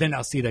 But then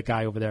I'll see that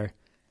guy over there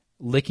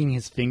licking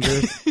his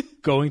fingers,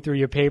 going through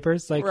your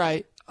papers. Like,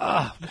 right.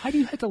 Why do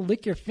you have to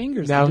lick your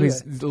fingers? Now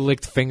his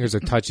licked fingers are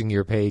touching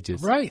your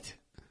pages. Right.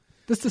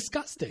 That's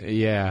disgusting.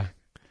 Yeah.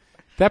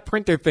 That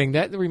printer thing,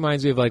 that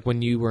reminds me of like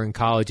when you were in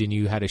college and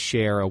you had to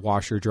share a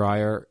washer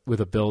dryer with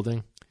a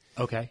building.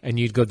 Okay. And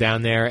you'd go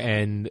down there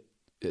and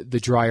the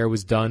dryer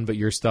was done, but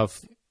your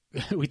stuff.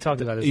 We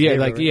talked about this. Yeah,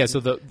 right?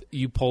 So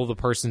you pull the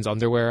person's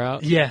underwear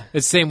out. Yeah.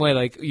 It's the same way,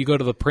 like you go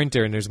to the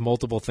printer and there's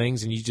multiple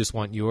things and you just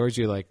want yours.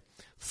 You're like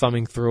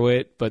thumbing through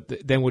it.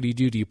 But then what do?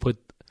 Do you put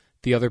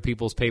the other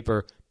people's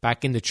paper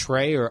back in the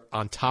tray or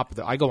on top of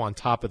I go on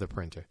top of the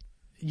printer.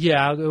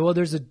 Yeah. Well,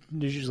 there's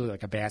usually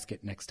like a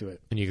basket next to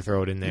it. And you can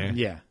throw it in there.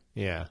 Yeah.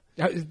 Yeah.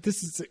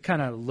 This is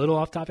kind of a little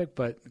off topic,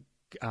 but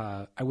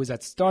I was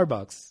at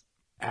Starbucks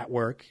at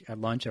work at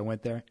lunch. I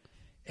went there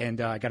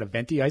and I got a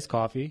venti iced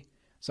coffee.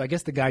 So I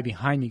guess the guy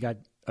behind me got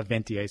a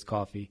venti iced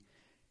coffee.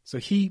 So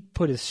he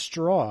put his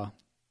straw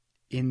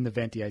in the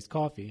venti iced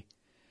coffee.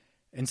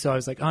 And so I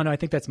was like, oh, no, I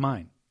think that's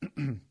mine.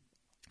 And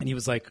he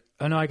was like,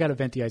 oh, no, I got a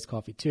venti iced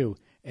coffee too.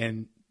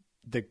 And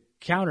the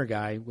counter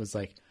guy was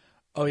like,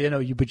 oh,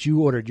 but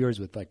you ordered yours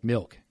with like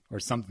milk or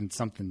something.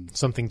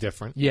 Something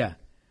different. Yeah.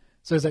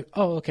 So I was like,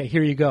 oh, okay,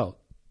 here you go.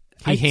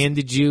 He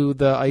handed you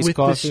the iced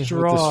coffee with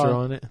the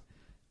straw in it?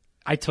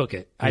 I took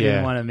it. I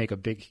didn't want to make a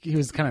big... He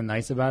was kind of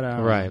nice about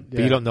it. Right. But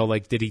you don't know,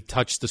 like, did he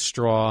touch the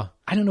straw?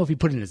 I don't know if he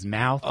put it in his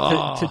mouth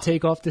to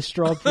take off the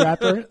straw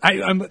wrapper.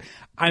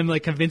 I'm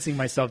like convincing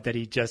myself that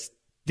he just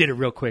did it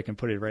real quick and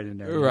put it right in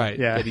there. Right.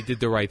 Yeah. That he did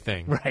the right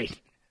thing. Right.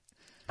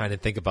 I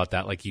didn't think about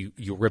that. Like, you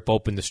rip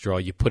open the straw,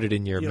 you put it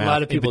in your mouth, a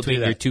lot of people in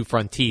between your two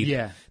front teeth.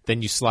 Yeah.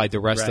 Then you slide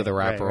the rest of the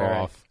wrapper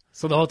off.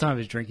 So the whole time I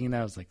was drinking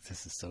that, I was like,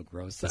 this is so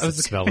gross. Does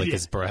it smell like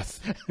his breath?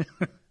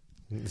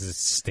 Does it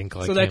stink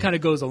like So that kind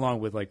of goes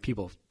along with like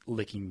people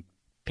licking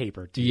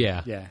paper too.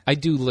 Yeah. I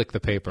do lick the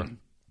paper.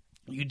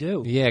 You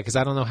do? Yeah, because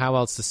I don't know how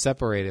else to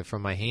separate it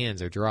from my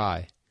hands or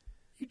dry.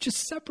 You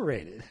just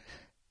separate it.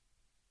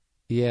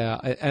 Yeah.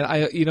 And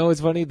I you know,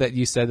 it's funny that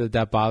you said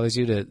that bothers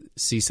you to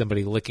see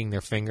somebody licking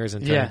their fingers.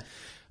 And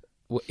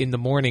in the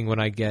morning when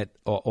I get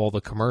all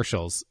the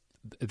commercials,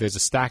 there's a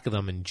stack of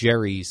them, and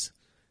Jerry's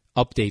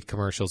update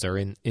commercials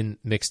are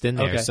mixed in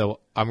there. Okay. So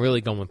I'm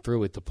really going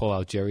through it to pull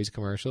out Jerry's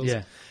commercials.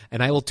 Yeah.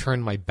 And I will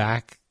turn my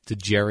back to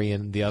Jerry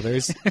and the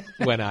others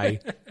when I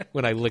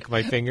lick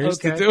my fingers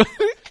to do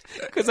it.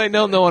 Because I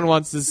know no one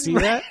wants to see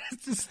that.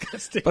 It's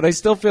disgusting. But I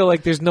still feel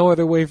like there's no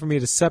other way for me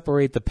to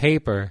separate the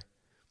paper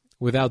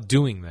without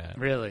doing that.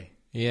 Really?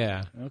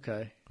 Yeah.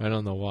 Okay. I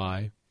don't know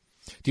why.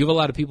 Do you have a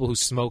lot of people who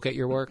smoke at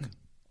your work?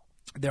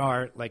 There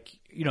are, like,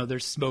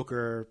 there's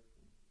smoker...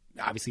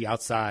 Obviously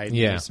outside,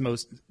 there's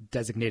most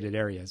designated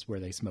areas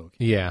where they smoke.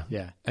 Yeah.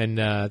 And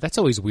that's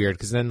always weird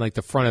because then like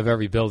the front of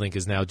every building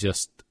is now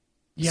just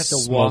you have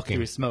to walk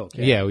through smoke.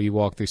 Yeah, you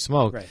walk through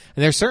smoke. Right.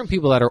 And there's certain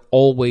people that are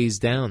always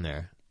down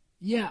there.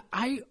 Yeah,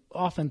 I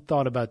often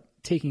thought about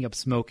taking up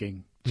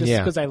smoking just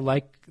because I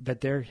like that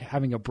they're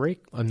having a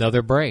break.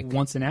 Another break.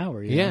 Once an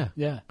hour. Yeah.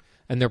 Yeah.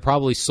 And they're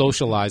probably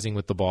socializing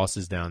with the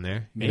bosses down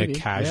there in a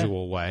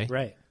casual way.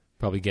 Right.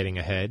 Probably getting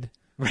ahead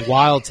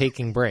while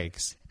taking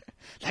breaks.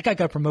 That guy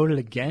got promoted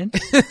again?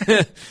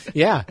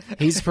 Yeah,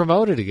 he's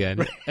promoted again.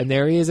 Right. And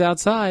there he is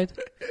outside,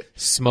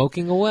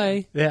 smoking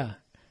away. Yeah.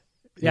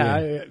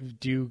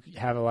 Do you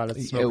have a lot of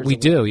smokers? We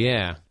do,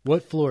 yeah.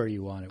 What floor are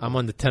you on? I'm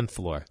on the 10th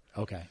floor.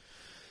 Okay.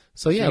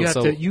 So yeah,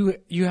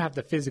 you have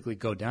to physically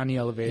go down the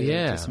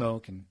elevator to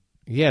smoke.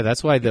 Yeah,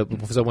 that's why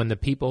so when the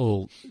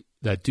people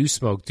that do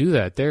smoke do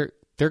that,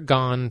 they're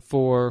gone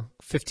for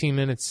 15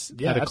 minutes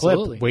at a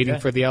clip, waiting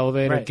for the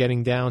elevator,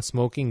 getting down,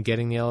 smoking,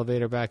 getting the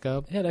elevator back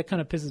up. Yeah, that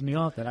kind of pisses me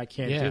off that I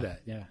can't do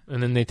that. Yeah.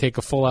 And then they take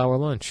a full hour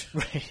lunch.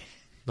 Right.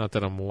 Not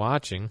that I'm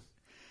watching.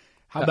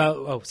 How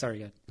about,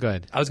 sorry. Go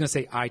ahead. I was going to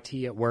say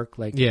IT at work,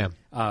 like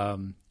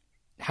having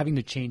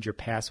to change your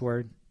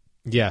password.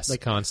 Yes,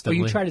 like,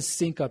 constantly. Or you try to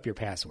sync up your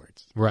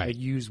passwords. Right. Like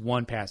use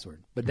one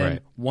password. But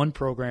then one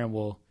program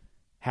will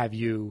have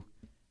you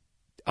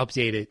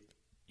update it,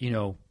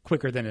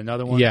 quicker than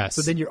another one. Yes.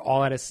 So then you're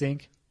all out of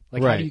sync.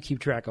 Like, how do you keep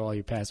track of all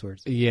your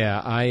passwords?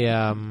 Yeah,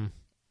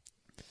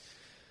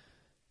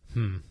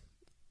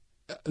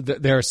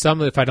 there are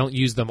some, if I don't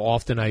use them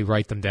often, I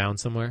write them down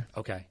somewhere.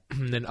 Okay.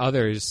 And then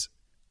others,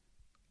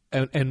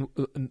 and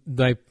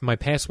my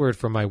password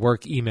for my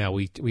work email,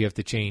 we have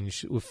to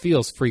change. It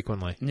feels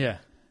frequently. Yeah.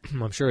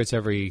 I'm sure it's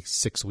every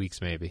 6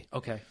 weeks maybe.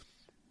 Okay.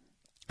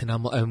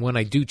 And when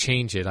I do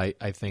change it,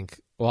 I think,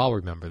 well, I'll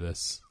remember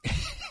this.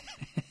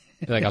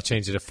 Like I'll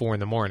change it at 4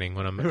 a.m.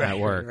 when I'm at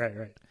work.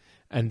 Right.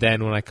 And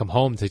then when I come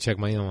home to check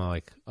my email, I'm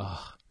like,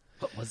 oh.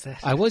 What was that?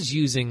 I was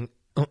using,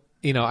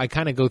 I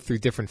kind of go through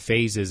different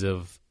phases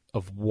of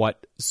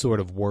what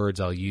sort of words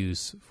I'll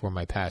use for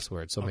my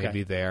password. So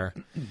maybe they're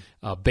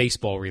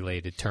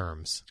baseball-related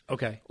terms.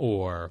 Okay.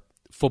 Or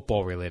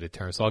football-related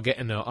terms. So I'll get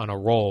on a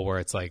roll where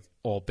it's like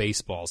all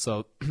baseball.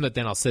 So, but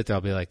then I'll sit there,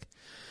 I'll be like,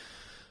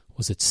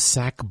 was it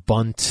sack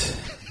bunt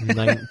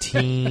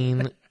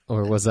 19?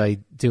 Or was I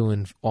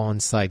doing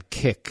onside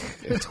kick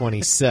at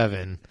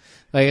 27?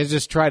 Like I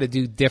just try to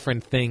do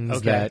different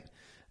things that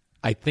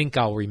I think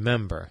I'll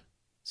remember.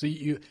 So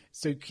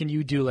can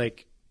you do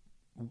like,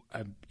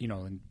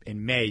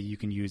 in May you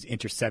can use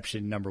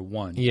interception number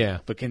 1. Yeah.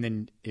 But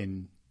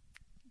in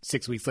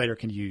 6 weeks later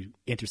can you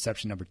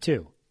interception number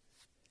 2?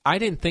 I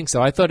didn't think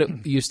so. I thought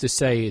it used to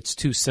say it's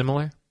too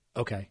similar.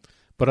 Okay.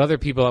 But other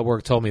people at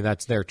work told me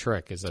that's their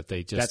trick, is that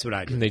they just that's what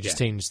I do. They just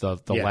change the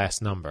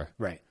last number.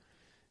 Right.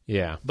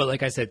 Yeah. But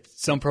like I said,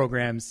 some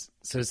programs,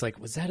 so it's like,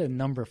 was that a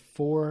number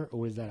 4 or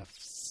was that a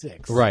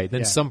 6? Right.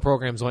 Then some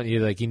programs want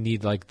you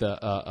need like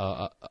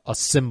the a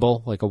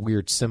symbol, like a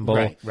weird symbol.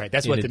 Right.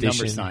 That's what the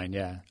number sign,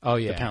 Oh,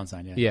 yeah. The pound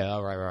sign, Yeah,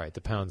 oh, right.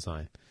 The pound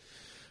sign.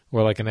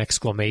 Or like an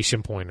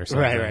exclamation point or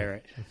something.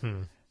 Right.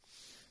 Mm-hmm.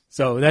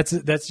 So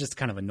that's just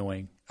kind of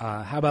annoying.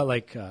 How about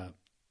like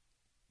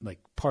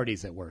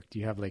parties at work? Do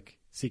you have like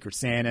Secret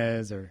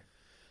Santas or...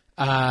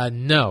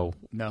 No.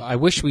 I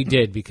wish we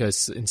did,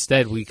 because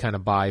instead we kind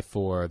of buy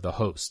for the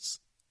hosts.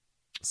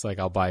 It's like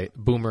I'll buy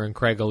Boomer and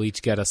Craig will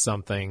each get us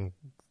something,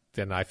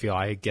 then I feel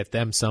I get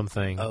them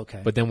something.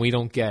 Okay. But then we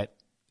don't get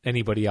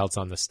anybody else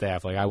on the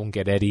staff. Like I won't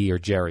get Eddie or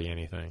Jerry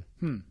anything.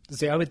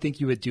 See, I would think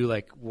you would do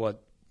like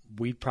what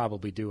we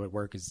probably do at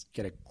work is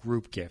get a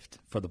group gift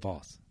for the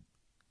boss.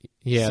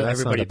 Yeah, so that's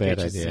everybody not a bad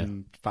pitches idea.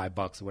 in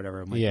 $5 or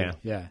whatever it might be.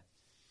 Yeah.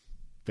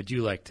 But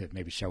you like to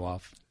maybe show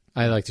off.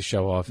 I like to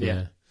show off,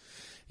 yeah.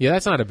 Yeah,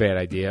 that's not a bad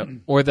idea.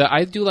 Or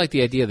I do like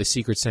the idea of the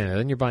Secret Santa.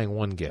 Then you're buying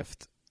one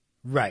gift.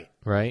 Right.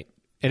 Right?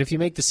 And if you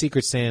make the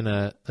Secret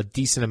Santa a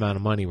decent amount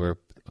of money where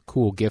a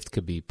cool gift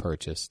could be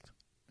purchased.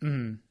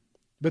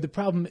 But the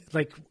problem,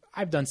 like,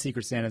 I've done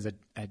Secret Santas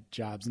at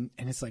jobs, and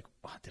it's like,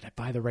 oh, did I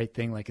buy the right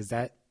thing? Like, is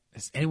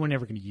anyone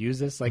ever going to use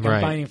this? Like,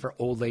 I'm buying it for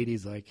old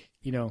ladies, like,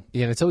 you know.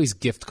 Yeah, and it's always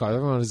gift cards.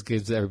 Everyone always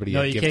gives everybody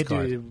a gift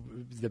card. No, you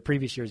can't do. The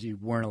previous years, you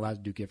weren't allowed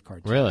to do gift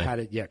cards. Really?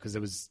 Because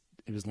it was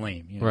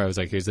lame. You know? Right, it was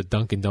like, here's a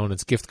Dunkin'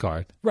 Donuts gift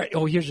card. Right.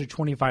 Oh, here's your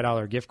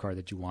 $25 gift card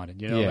that you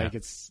wanted. You know, like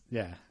it's,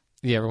 Yeah,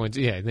 everyone's,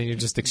 and then you're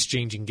just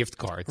exchanging gift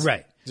cards.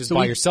 Right. Just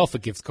buy yourself a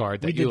gift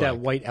card. We did that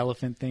white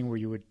elephant thing where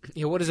you would.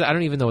 Yeah, what is that? I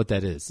don't even know what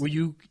that is. Where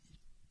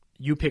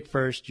you pick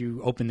first,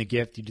 you open the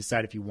gift, you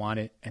decide if you want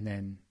it, and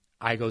then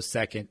I go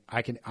second.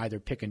 I can either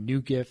pick a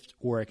new gift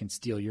or I can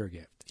steal your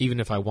gift. Even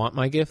if I want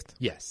my gift?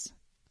 Yes.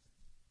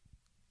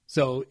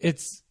 So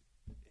it's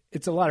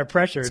a lot of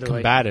pressure. It's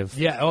combative.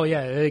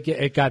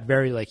 It got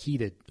very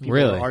heated. People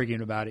really? were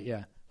arguing about it,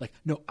 yeah. Like,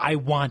 no, I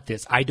want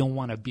this. I don't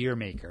want a beer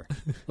maker.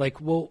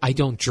 Like, well, I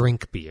don't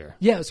drink beer.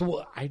 Yeah,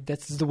 so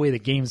that's the way the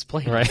game's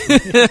played. Right.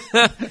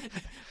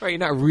 Right, you're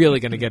not really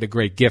going to get a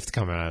great gift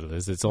coming out of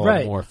this. It's all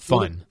more fun.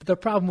 Well, the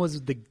problem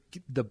was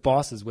the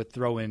bosses would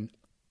throw in,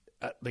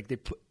 they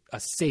put a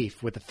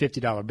safe with a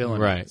 $50 bill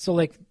in it. So,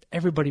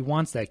 everybody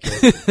wants that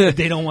gift.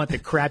 They don't want the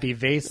crappy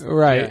vase.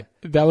 Right.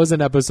 Yeah. That was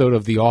an episode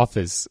of The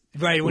Office.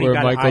 Right, where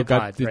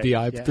Michael threw the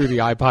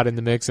iPod in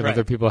the mix, and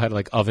other people had,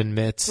 oven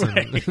mitts. And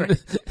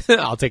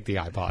I'll take the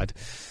iPod.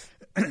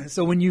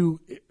 So when you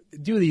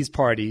do these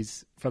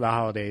parties for the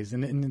holidays,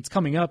 and it's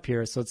coming up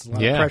here, so it's a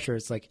lot of pressure.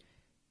 It's like,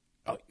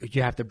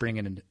 you have to bring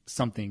in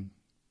something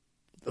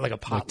like a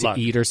potluck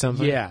to eat or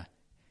something. Yeah,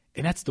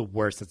 and that's the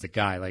worst as a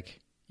guy.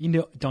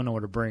 Don't know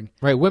what to bring.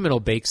 Right, women will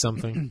bake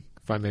something.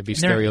 If I may be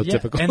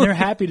stereotypical, and they're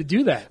happy to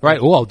do that. Right.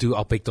 Oh,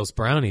 I'll bake those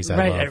brownies.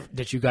 I love.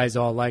 That you guys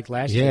all liked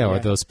last year. Yeah, or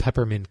those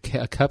peppermint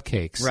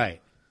cupcakes.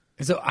 Right.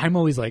 And so I'm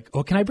always like,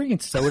 oh, can I bring in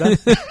soda?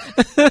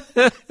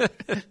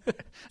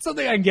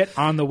 Something I can get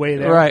on the way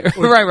there. Right.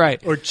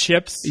 Right. Or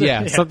chips.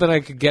 Yeah, something I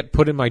could get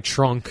put in my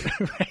trunk.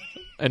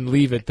 And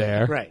leave it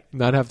there. Right.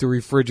 Not have to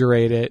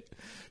refrigerate it.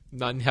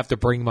 Not have to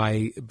bring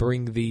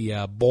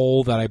the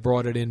bowl that I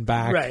brought it in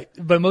back. Right.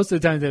 But most of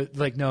the time,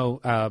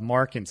 they're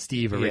Mark and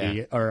Steve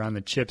already are on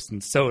the chips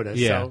and soda.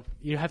 Yeah. So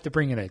you have to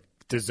bring in a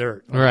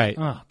dessert. Right.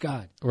 Oh,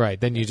 God. Right.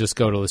 Then you just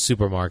go to the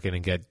supermarket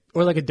and get.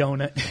 Or a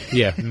donut.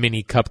 Yeah.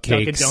 Mini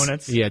cupcakes. Dunkin'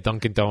 Donuts. Yeah.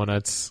 Dunkin'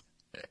 Donuts.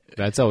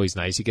 That's always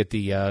nice. You get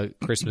the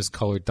Christmas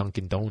colored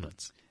Dunkin'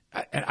 Donuts.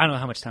 I don't know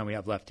how much time we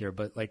have left here,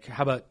 but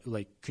how about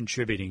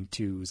contributing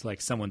to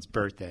someone's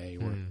birthday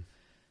or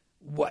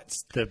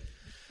what's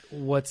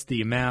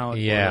the amount?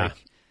 Yeah.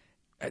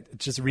 Or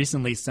just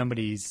recently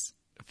somebody's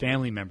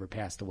family member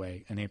passed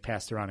away and they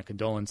passed around a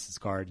condolences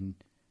card and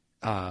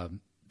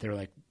they're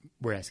like,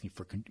 we're asking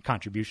for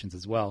contributions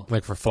as well.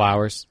 Like for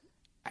flowers?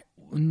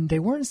 They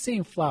weren't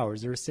saying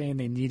flowers. They were saying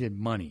they needed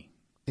money.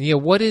 Yeah,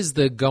 what is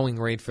the going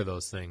rate for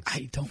those things?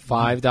 I don't know.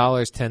 $5,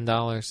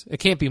 $10? It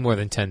can't be more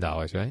than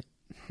 $10, right?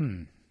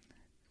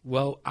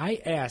 Well, I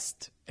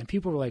asked, and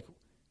people were like,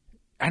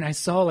 and I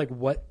saw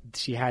what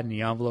she had in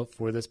the envelope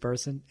for this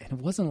person, and it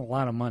wasn't a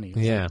lot of money.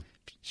 Yeah.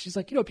 She's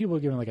like, people are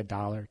giving $1,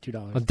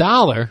 $2.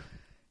 $1?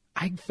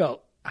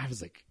 I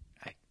was like,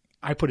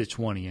 I put a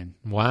 20 in.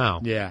 Wow.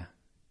 Yeah.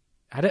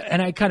 I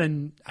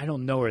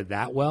don't know her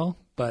that well,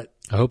 but.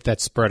 I hope that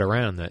spread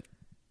around that.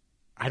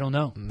 I don't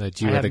know.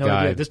 That you were the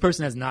guy. Idea. This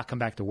person has not come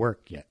back to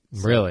work yet.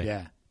 So, really?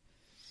 Yeah.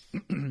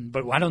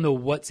 But I don't know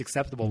what's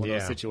acceptable in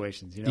those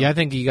situations. Yeah, I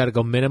think you got to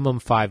go minimum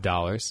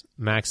 $5,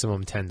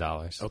 maximum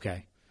 $10.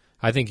 Okay.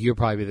 I think you're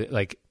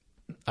probably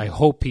I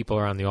hope people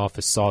around the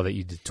office saw that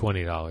you did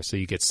 $20, so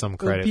you get some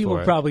credit for it. People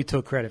probably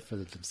took credit for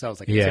themselves,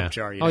 a tip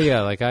jar. Oh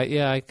yeah,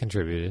 I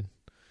contributed.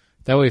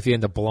 That way, if you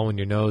end up blowing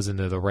your nose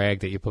into the rag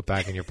that you put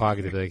back in your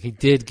pocket, they'll be like, he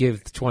did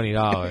give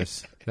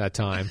 $20 that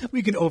time.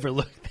 We can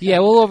overlook that. Yeah,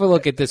 we'll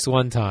overlook it this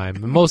one time.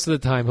 Most of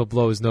the time, he'll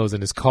blow his nose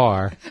in his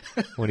car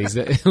when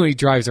he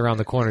drives around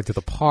the corner to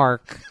the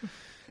park.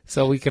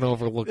 So we can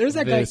overlook There's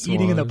that guy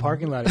eating in the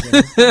parking lot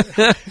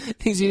again.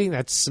 He's eating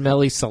that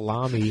smelly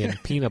salami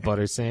and peanut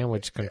butter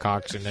sandwich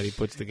concoction that he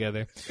puts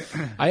together.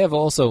 I have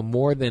also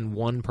more than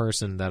one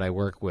person that I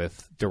work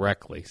with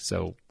directly.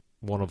 So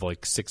one of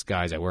 6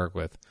 guys I work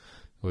with.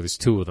 Well, there's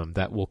 2 of them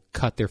that will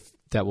cut their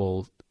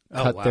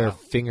their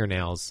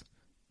fingernails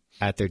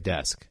at their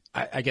desk.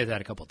 I get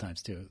that a couple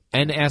times too.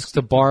 And ask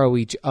to borrow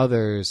each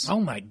other's. Oh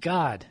my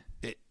God!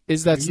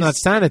 That's not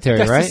sanitary,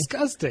 that's right? That's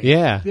disgusting.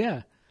 Yeah,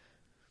 yeah.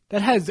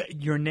 That has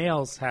your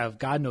nails have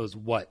God knows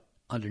what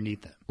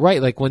underneath them. Right,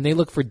 like when they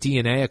look for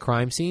DNA at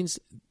crime scenes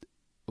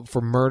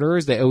for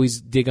murderers, they always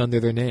dig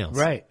under their nails.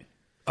 Right.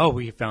 Oh,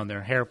 we found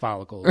their hair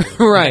follicles.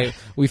 Right.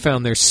 We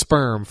found their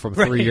sperm from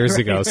 3 years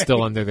ago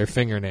still under their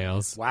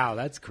fingernails. Wow,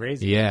 that's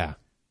crazy. Yeah.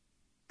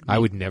 I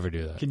would never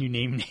do that. Can you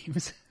name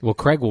names? Well,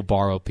 Craig will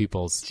borrow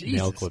people's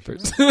nail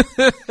clippers.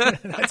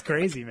 That's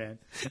crazy, man.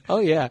 Oh,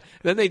 yeah.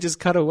 Then they just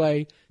cut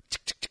away,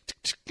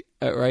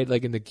 right,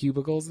 like in the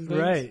cubicles and things.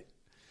 Right.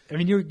 I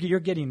mean, you're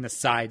getting the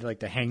side, like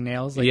the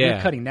hangnails. Like, you're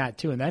cutting that,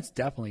 too, and that's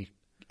definitely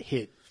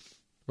hit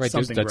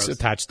something that's gross.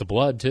 Attached to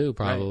blood, too,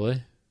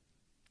 probably.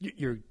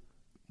 Right.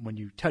 When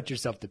you touch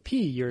yourself to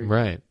pee,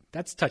 right.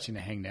 That's touching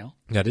the hangnail.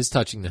 That is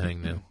touching the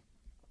hangnail.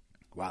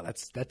 Wow,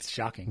 that's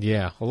shocking.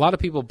 Yeah, a lot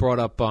of people brought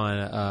up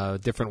on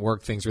different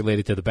work things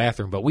related to the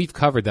bathroom, but we've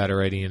covered that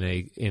already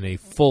in a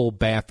full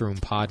bathroom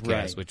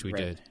podcast, which we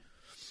did.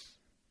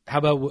 How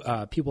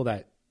about people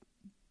that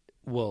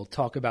will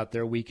talk about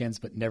their weekends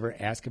but never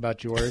ask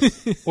about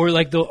yours, or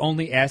like they'll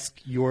only ask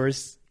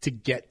yours to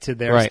get to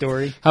their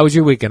story? How was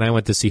your weekend? I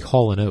went to see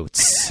Hall &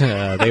 Oates.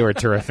 They were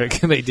terrific.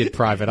 They did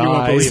Private Eyes. You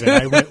won't believe it.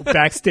 I went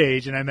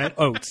backstage and I met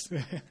Oates.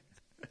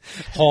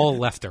 Hall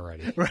left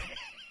already. Right.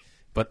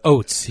 But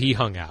Oates, he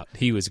hung out.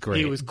 He was great.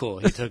 He was cool.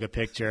 He took a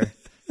picture.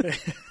 Do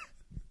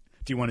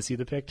you want to see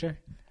the picture?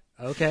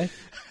 Okay.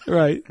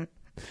 Right.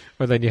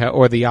 Or then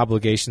or the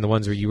obligation, the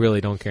ones where you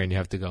really don't care and you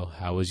have to go,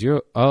 how was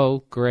your,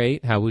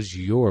 great. How was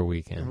your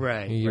weekend?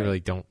 Right. You really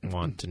don't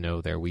want to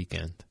know their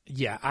weekend.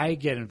 Yeah, I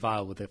get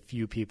involved with a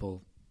few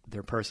people,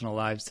 their personal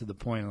lives, to the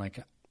point like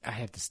I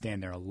have to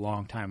stand there a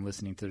long time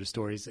listening to their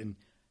stories. And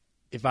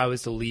if I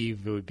was to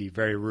leave, it would be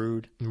very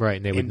rude. Right.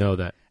 And they would know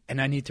that.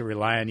 And I need to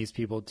rely on these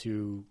people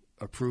to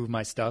approve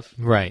my stuff.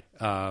 Right.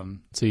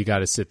 So you got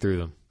to sit through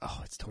them.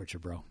 Oh, it's torture,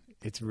 bro.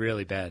 It's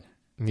really bad.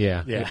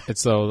 Yeah.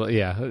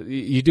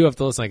 You do have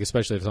to listen, like,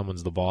 especially if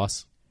someone's the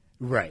boss.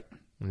 Right.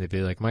 And they'd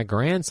be like, my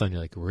grandson.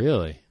 You're like,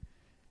 really?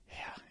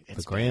 Yeah.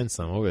 The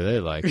grandson. What were they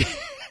like?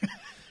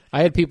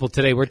 I had people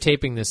today. We're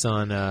taping this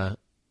on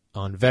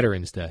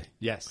Veterans Day.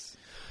 Yes.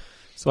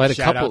 So I had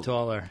Shout a couple out to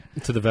all our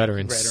to the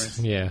veterans.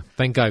 Yeah,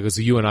 thank God, because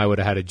you and I would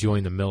have had to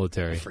join the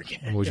military,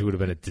 which would have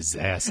been a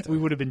disaster. We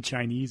would have been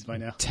Chinese by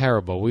now.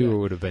 Terrible. We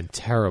would have been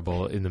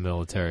terrible in the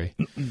military.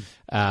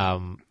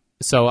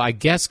 So I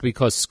guess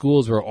because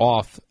schools were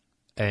off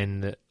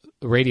and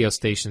radio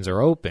stations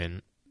are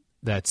open,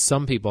 that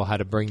some people had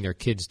to bring their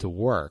kids to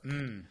work,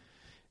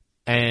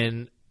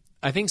 and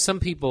I think some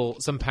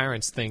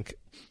parents think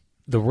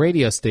the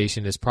radio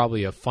station is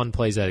probably a fun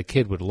place that a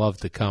kid would love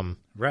to come.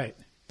 Right.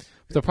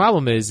 The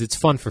problem is it's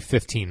fun for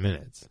 15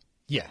 minutes.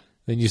 Yeah.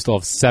 Then you still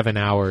have 7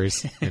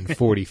 hours and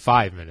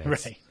 45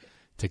 minutes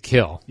to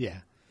kill. Yeah.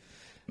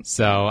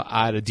 So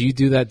do you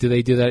do that? Do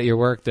they do that at your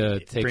work to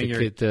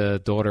take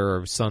the daughter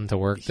or son to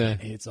work there?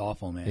 It's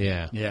awful, man.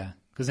 Yeah. Yeah.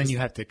 Because then you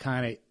have to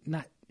kind of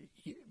not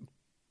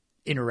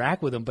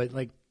interact with them, but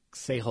like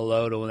say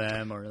hello to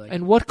them or like.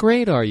 And what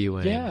grade are you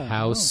in? Yeah.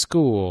 How's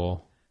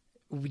school?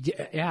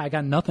 Yeah, I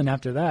got nothing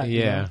after that. Yeah.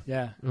 You know?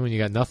 Yeah. When you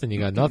got nothing, you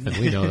got nothing.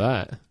 We know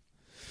that.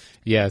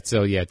 Yeah,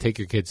 so take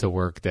your kids to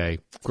work day.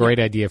 Great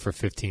idea for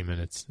 15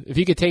 minutes. If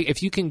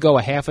you can go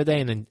a half a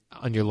day and then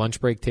on your lunch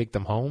break take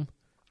them home,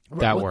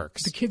 that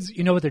works. The kids,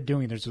 you know what they're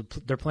doing?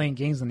 They're playing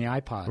games on the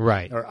iPod,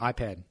 right, or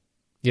iPad.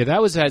 Yeah, that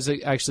was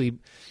actually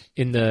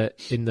in the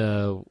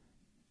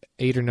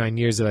 8 or 9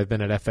 years that I've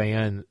been at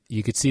FAN.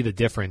 You could see the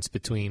difference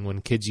between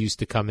when kids used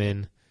to come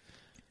in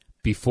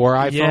before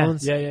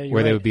iPhones,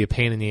 where they would be a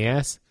pain in the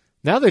ass.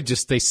 Now they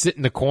sit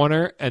in the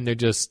corner and they're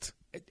just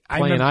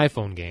playing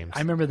iPhone games. I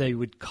remember they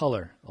would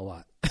color a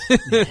lot.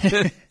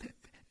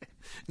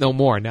 No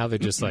more. Now they're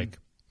just like...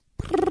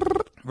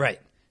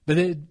 Right.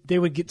 But they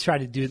would try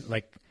to do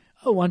like,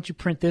 oh, why don't you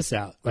print this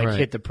out? Like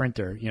hit the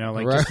printer,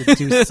 just to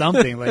do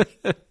something.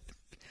 Like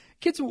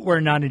kids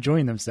were not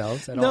enjoying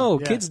themselves at all. No,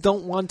 kids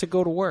don't want to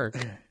go to work.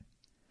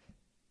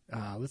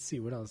 Let's see,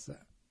 what else?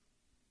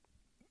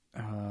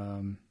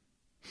 How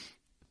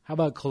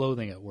about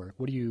clothing at work?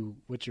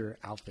 What's your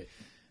outfit?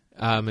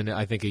 And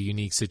I think a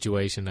unique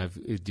situation. I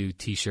do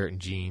T-shirt and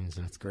jeans.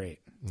 And that's great.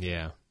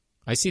 Yeah.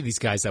 I see these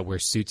guys that wear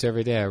suits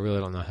every day. I really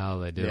don't know how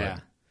they do it.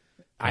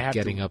 I have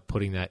getting up,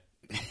 buttoning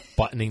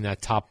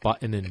that top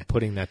button and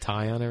putting that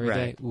tie on every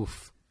day.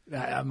 Oof.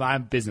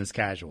 I'm business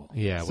casual.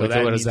 Yeah. So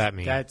what does that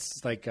mean?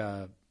 That's like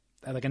a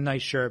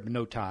nice shirt, but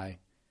no tie.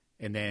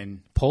 And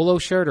then polo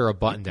shirt or a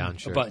button-down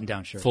shirt? A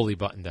button-down shirt. Fully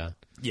buttoned down.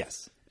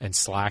 Yes. And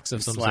slacks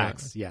of some sort?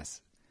 Slacks,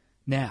 yes.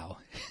 Now,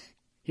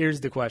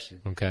 here's the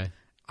question. Okay.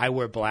 I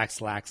wear black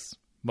slacks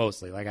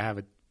mostly. Like I have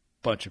a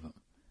bunch of them.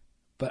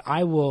 But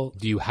I will...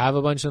 Do you have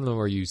a bunch of them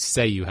or you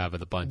say you have a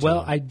bunch of them?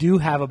 Well, I do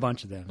have a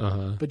bunch of them.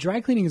 Uh-huh. But dry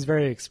cleaning is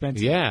very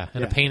expensive. Yeah,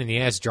 and a pain in the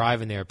ass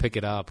driving there, pick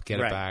it up, get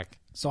it back.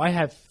 So I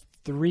have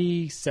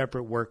 3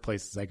 separate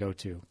workplaces I go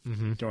to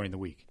during the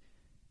week.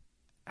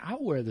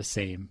 I'll wear the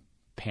same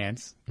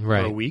pants for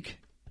a week.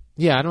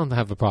 Yeah, I don't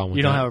have a problem with that.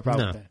 You don't have a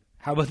problem with that?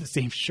 How about the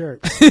same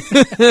shirt?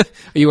 Are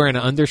you wearing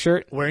an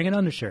undershirt? Wearing an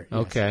undershirt,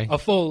 yes. Okay. A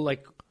full,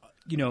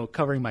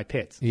 covering my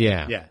pits.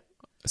 Yeah. Yeah.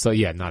 So,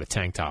 not a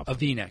tank top. A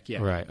V-neck, yeah.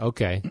 Right,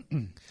 okay.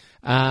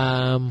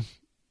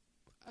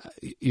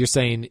 You're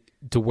saying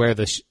to wear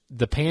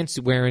the pants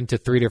wearing to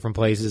 3 different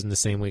places in the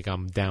same week,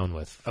 I'm down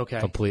with. Okay.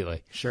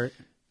 Completely.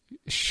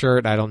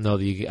 Shirt, I don't know.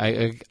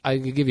 I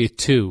could give you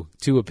two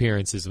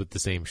appearances with the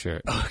same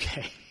shirt.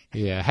 Okay.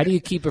 Yeah. How do you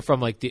keep it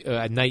from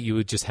at night? You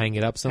would just hang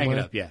it up somewhere. Hang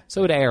it up, yeah.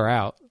 So it would air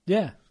out.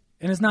 Yeah,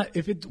 and it's not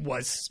if it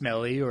was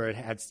smelly or it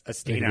had a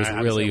stain. It was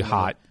really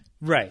hot,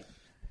 right?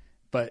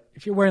 But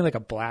if you're wearing like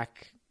a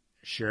black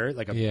shirt,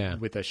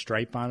 with a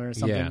stripe on it or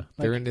something,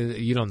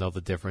 you don't know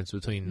the difference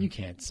between. You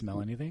can't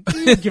smell anything.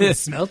 You give it a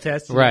smell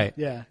test, right?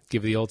 Yeah,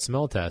 give the old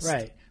smell test,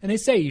 right? And they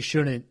say you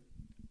shouldn't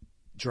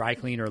dry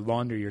clean or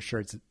launder your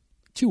shirts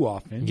too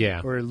often,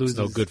 or it loses.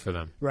 It's no good for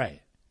them,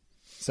 right?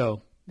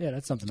 So. Yeah,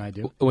 that's something I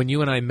do. When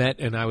you and I met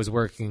and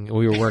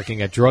we were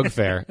working at Drug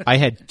Fair, I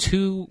had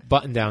 2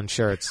 button-down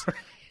shirts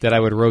that I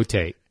would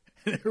rotate.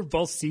 They were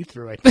both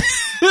see-through, I think.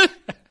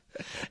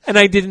 And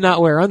I did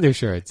not wear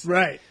undershirts.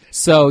 Right.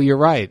 So you're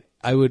right.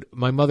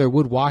 My mother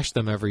would wash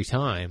them every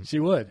time. She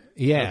would?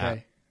 Yeah.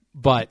 Okay.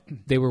 But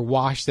they were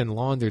washed and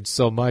laundered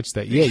so much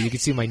that, you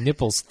could see my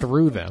nipples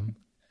through them.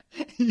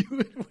 You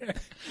would wear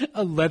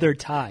a leather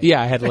tie.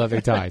 Yeah, I had leather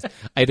ties.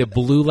 I had a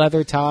blue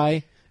leather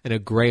tie and a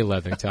gray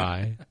leather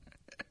tie.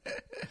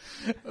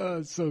 Oh,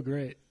 it's so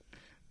great.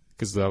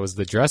 Because that was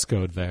the dress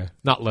code there.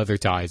 Not leather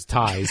ties,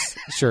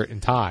 shirt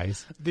and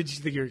ties. Did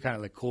you think you were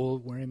kind of cool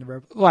wearing the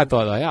rubber? Well, I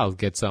thought I'll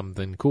get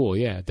something cool.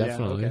 Yeah,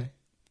 definitely. Yeah, okay.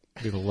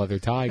 Be the leather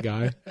tie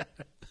guy.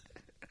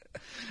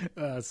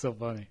 That's so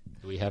funny.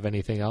 Do we have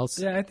anything else?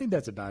 Yeah, I think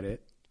that's about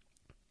it.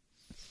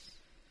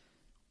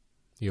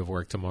 You have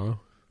work tomorrow?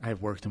 I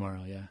have work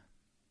tomorrow, yeah.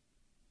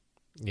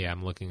 Yeah,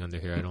 I'm looking under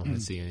here. I don't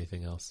see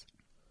anything else.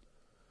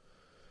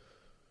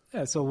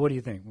 Yeah, so what do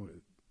you think?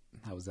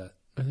 How was that?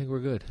 I think we're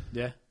good.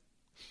 Yeah?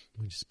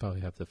 We just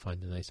probably have to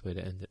find a nice way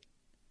to end it.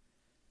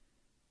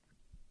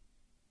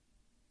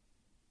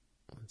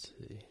 Let's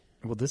see.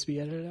 Will this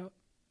be edited out?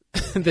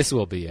 This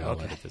will be.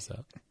 I'll edit this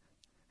out.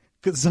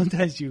 Because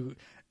sometimes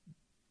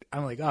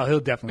I'm like, oh,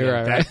 he'll definitely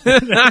edit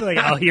that. Like,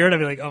 I'll hear it. I'll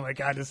be like, oh my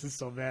God, this is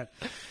so bad.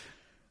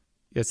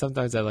 Yeah,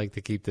 sometimes I like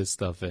to keep this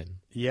stuff in.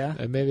 Yeah?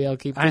 And maybe I'll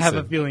keep this I have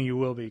a feeling you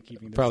will be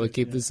keeping this Probably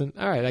keep this in.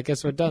 All right, I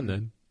guess we're done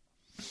then.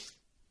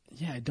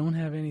 Yeah, I don't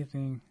have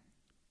anything.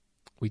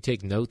 We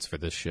take notes for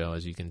this show,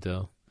 as you can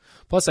tell.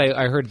 Plus,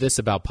 I heard this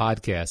about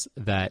podcasts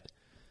that,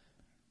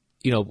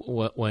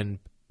 when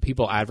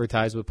people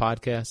advertise with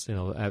podcasts,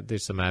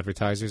 there's some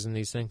advertisers in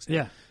these things.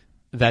 Yeah.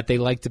 That they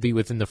like to be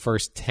within the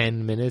first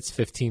 10 minutes,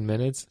 15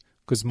 minutes,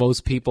 because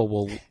most people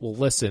will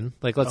listen.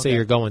 Like, let's say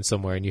you're going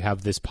somewhere and you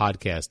have this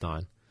podcast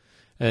on,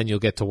 and then you'll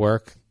get to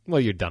work. Well,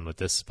 you're done with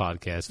this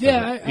podcast.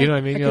 Yeah, you know what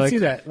I mean? You're can see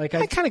that. Like,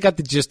 I kind of got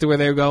the gist of where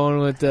they're going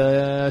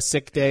with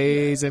sick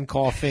days and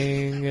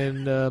coughing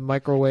and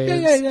microwaves.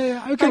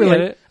 Yeah. I can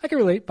relate. I can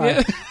relate. Bye.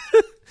 Yeah.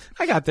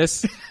 I got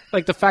this.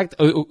 Like the fact,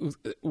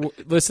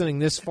 listening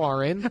this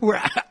far in,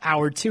 we're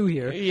hour 2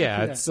 here.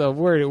 Yeah. So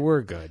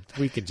we're good.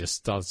 We can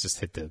I'll just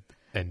hit the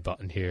end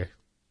button here.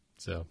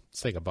 So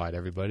say goodbye to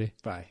everybody.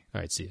 Bye. All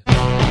right. See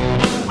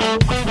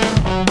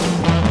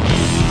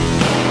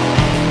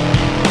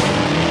you.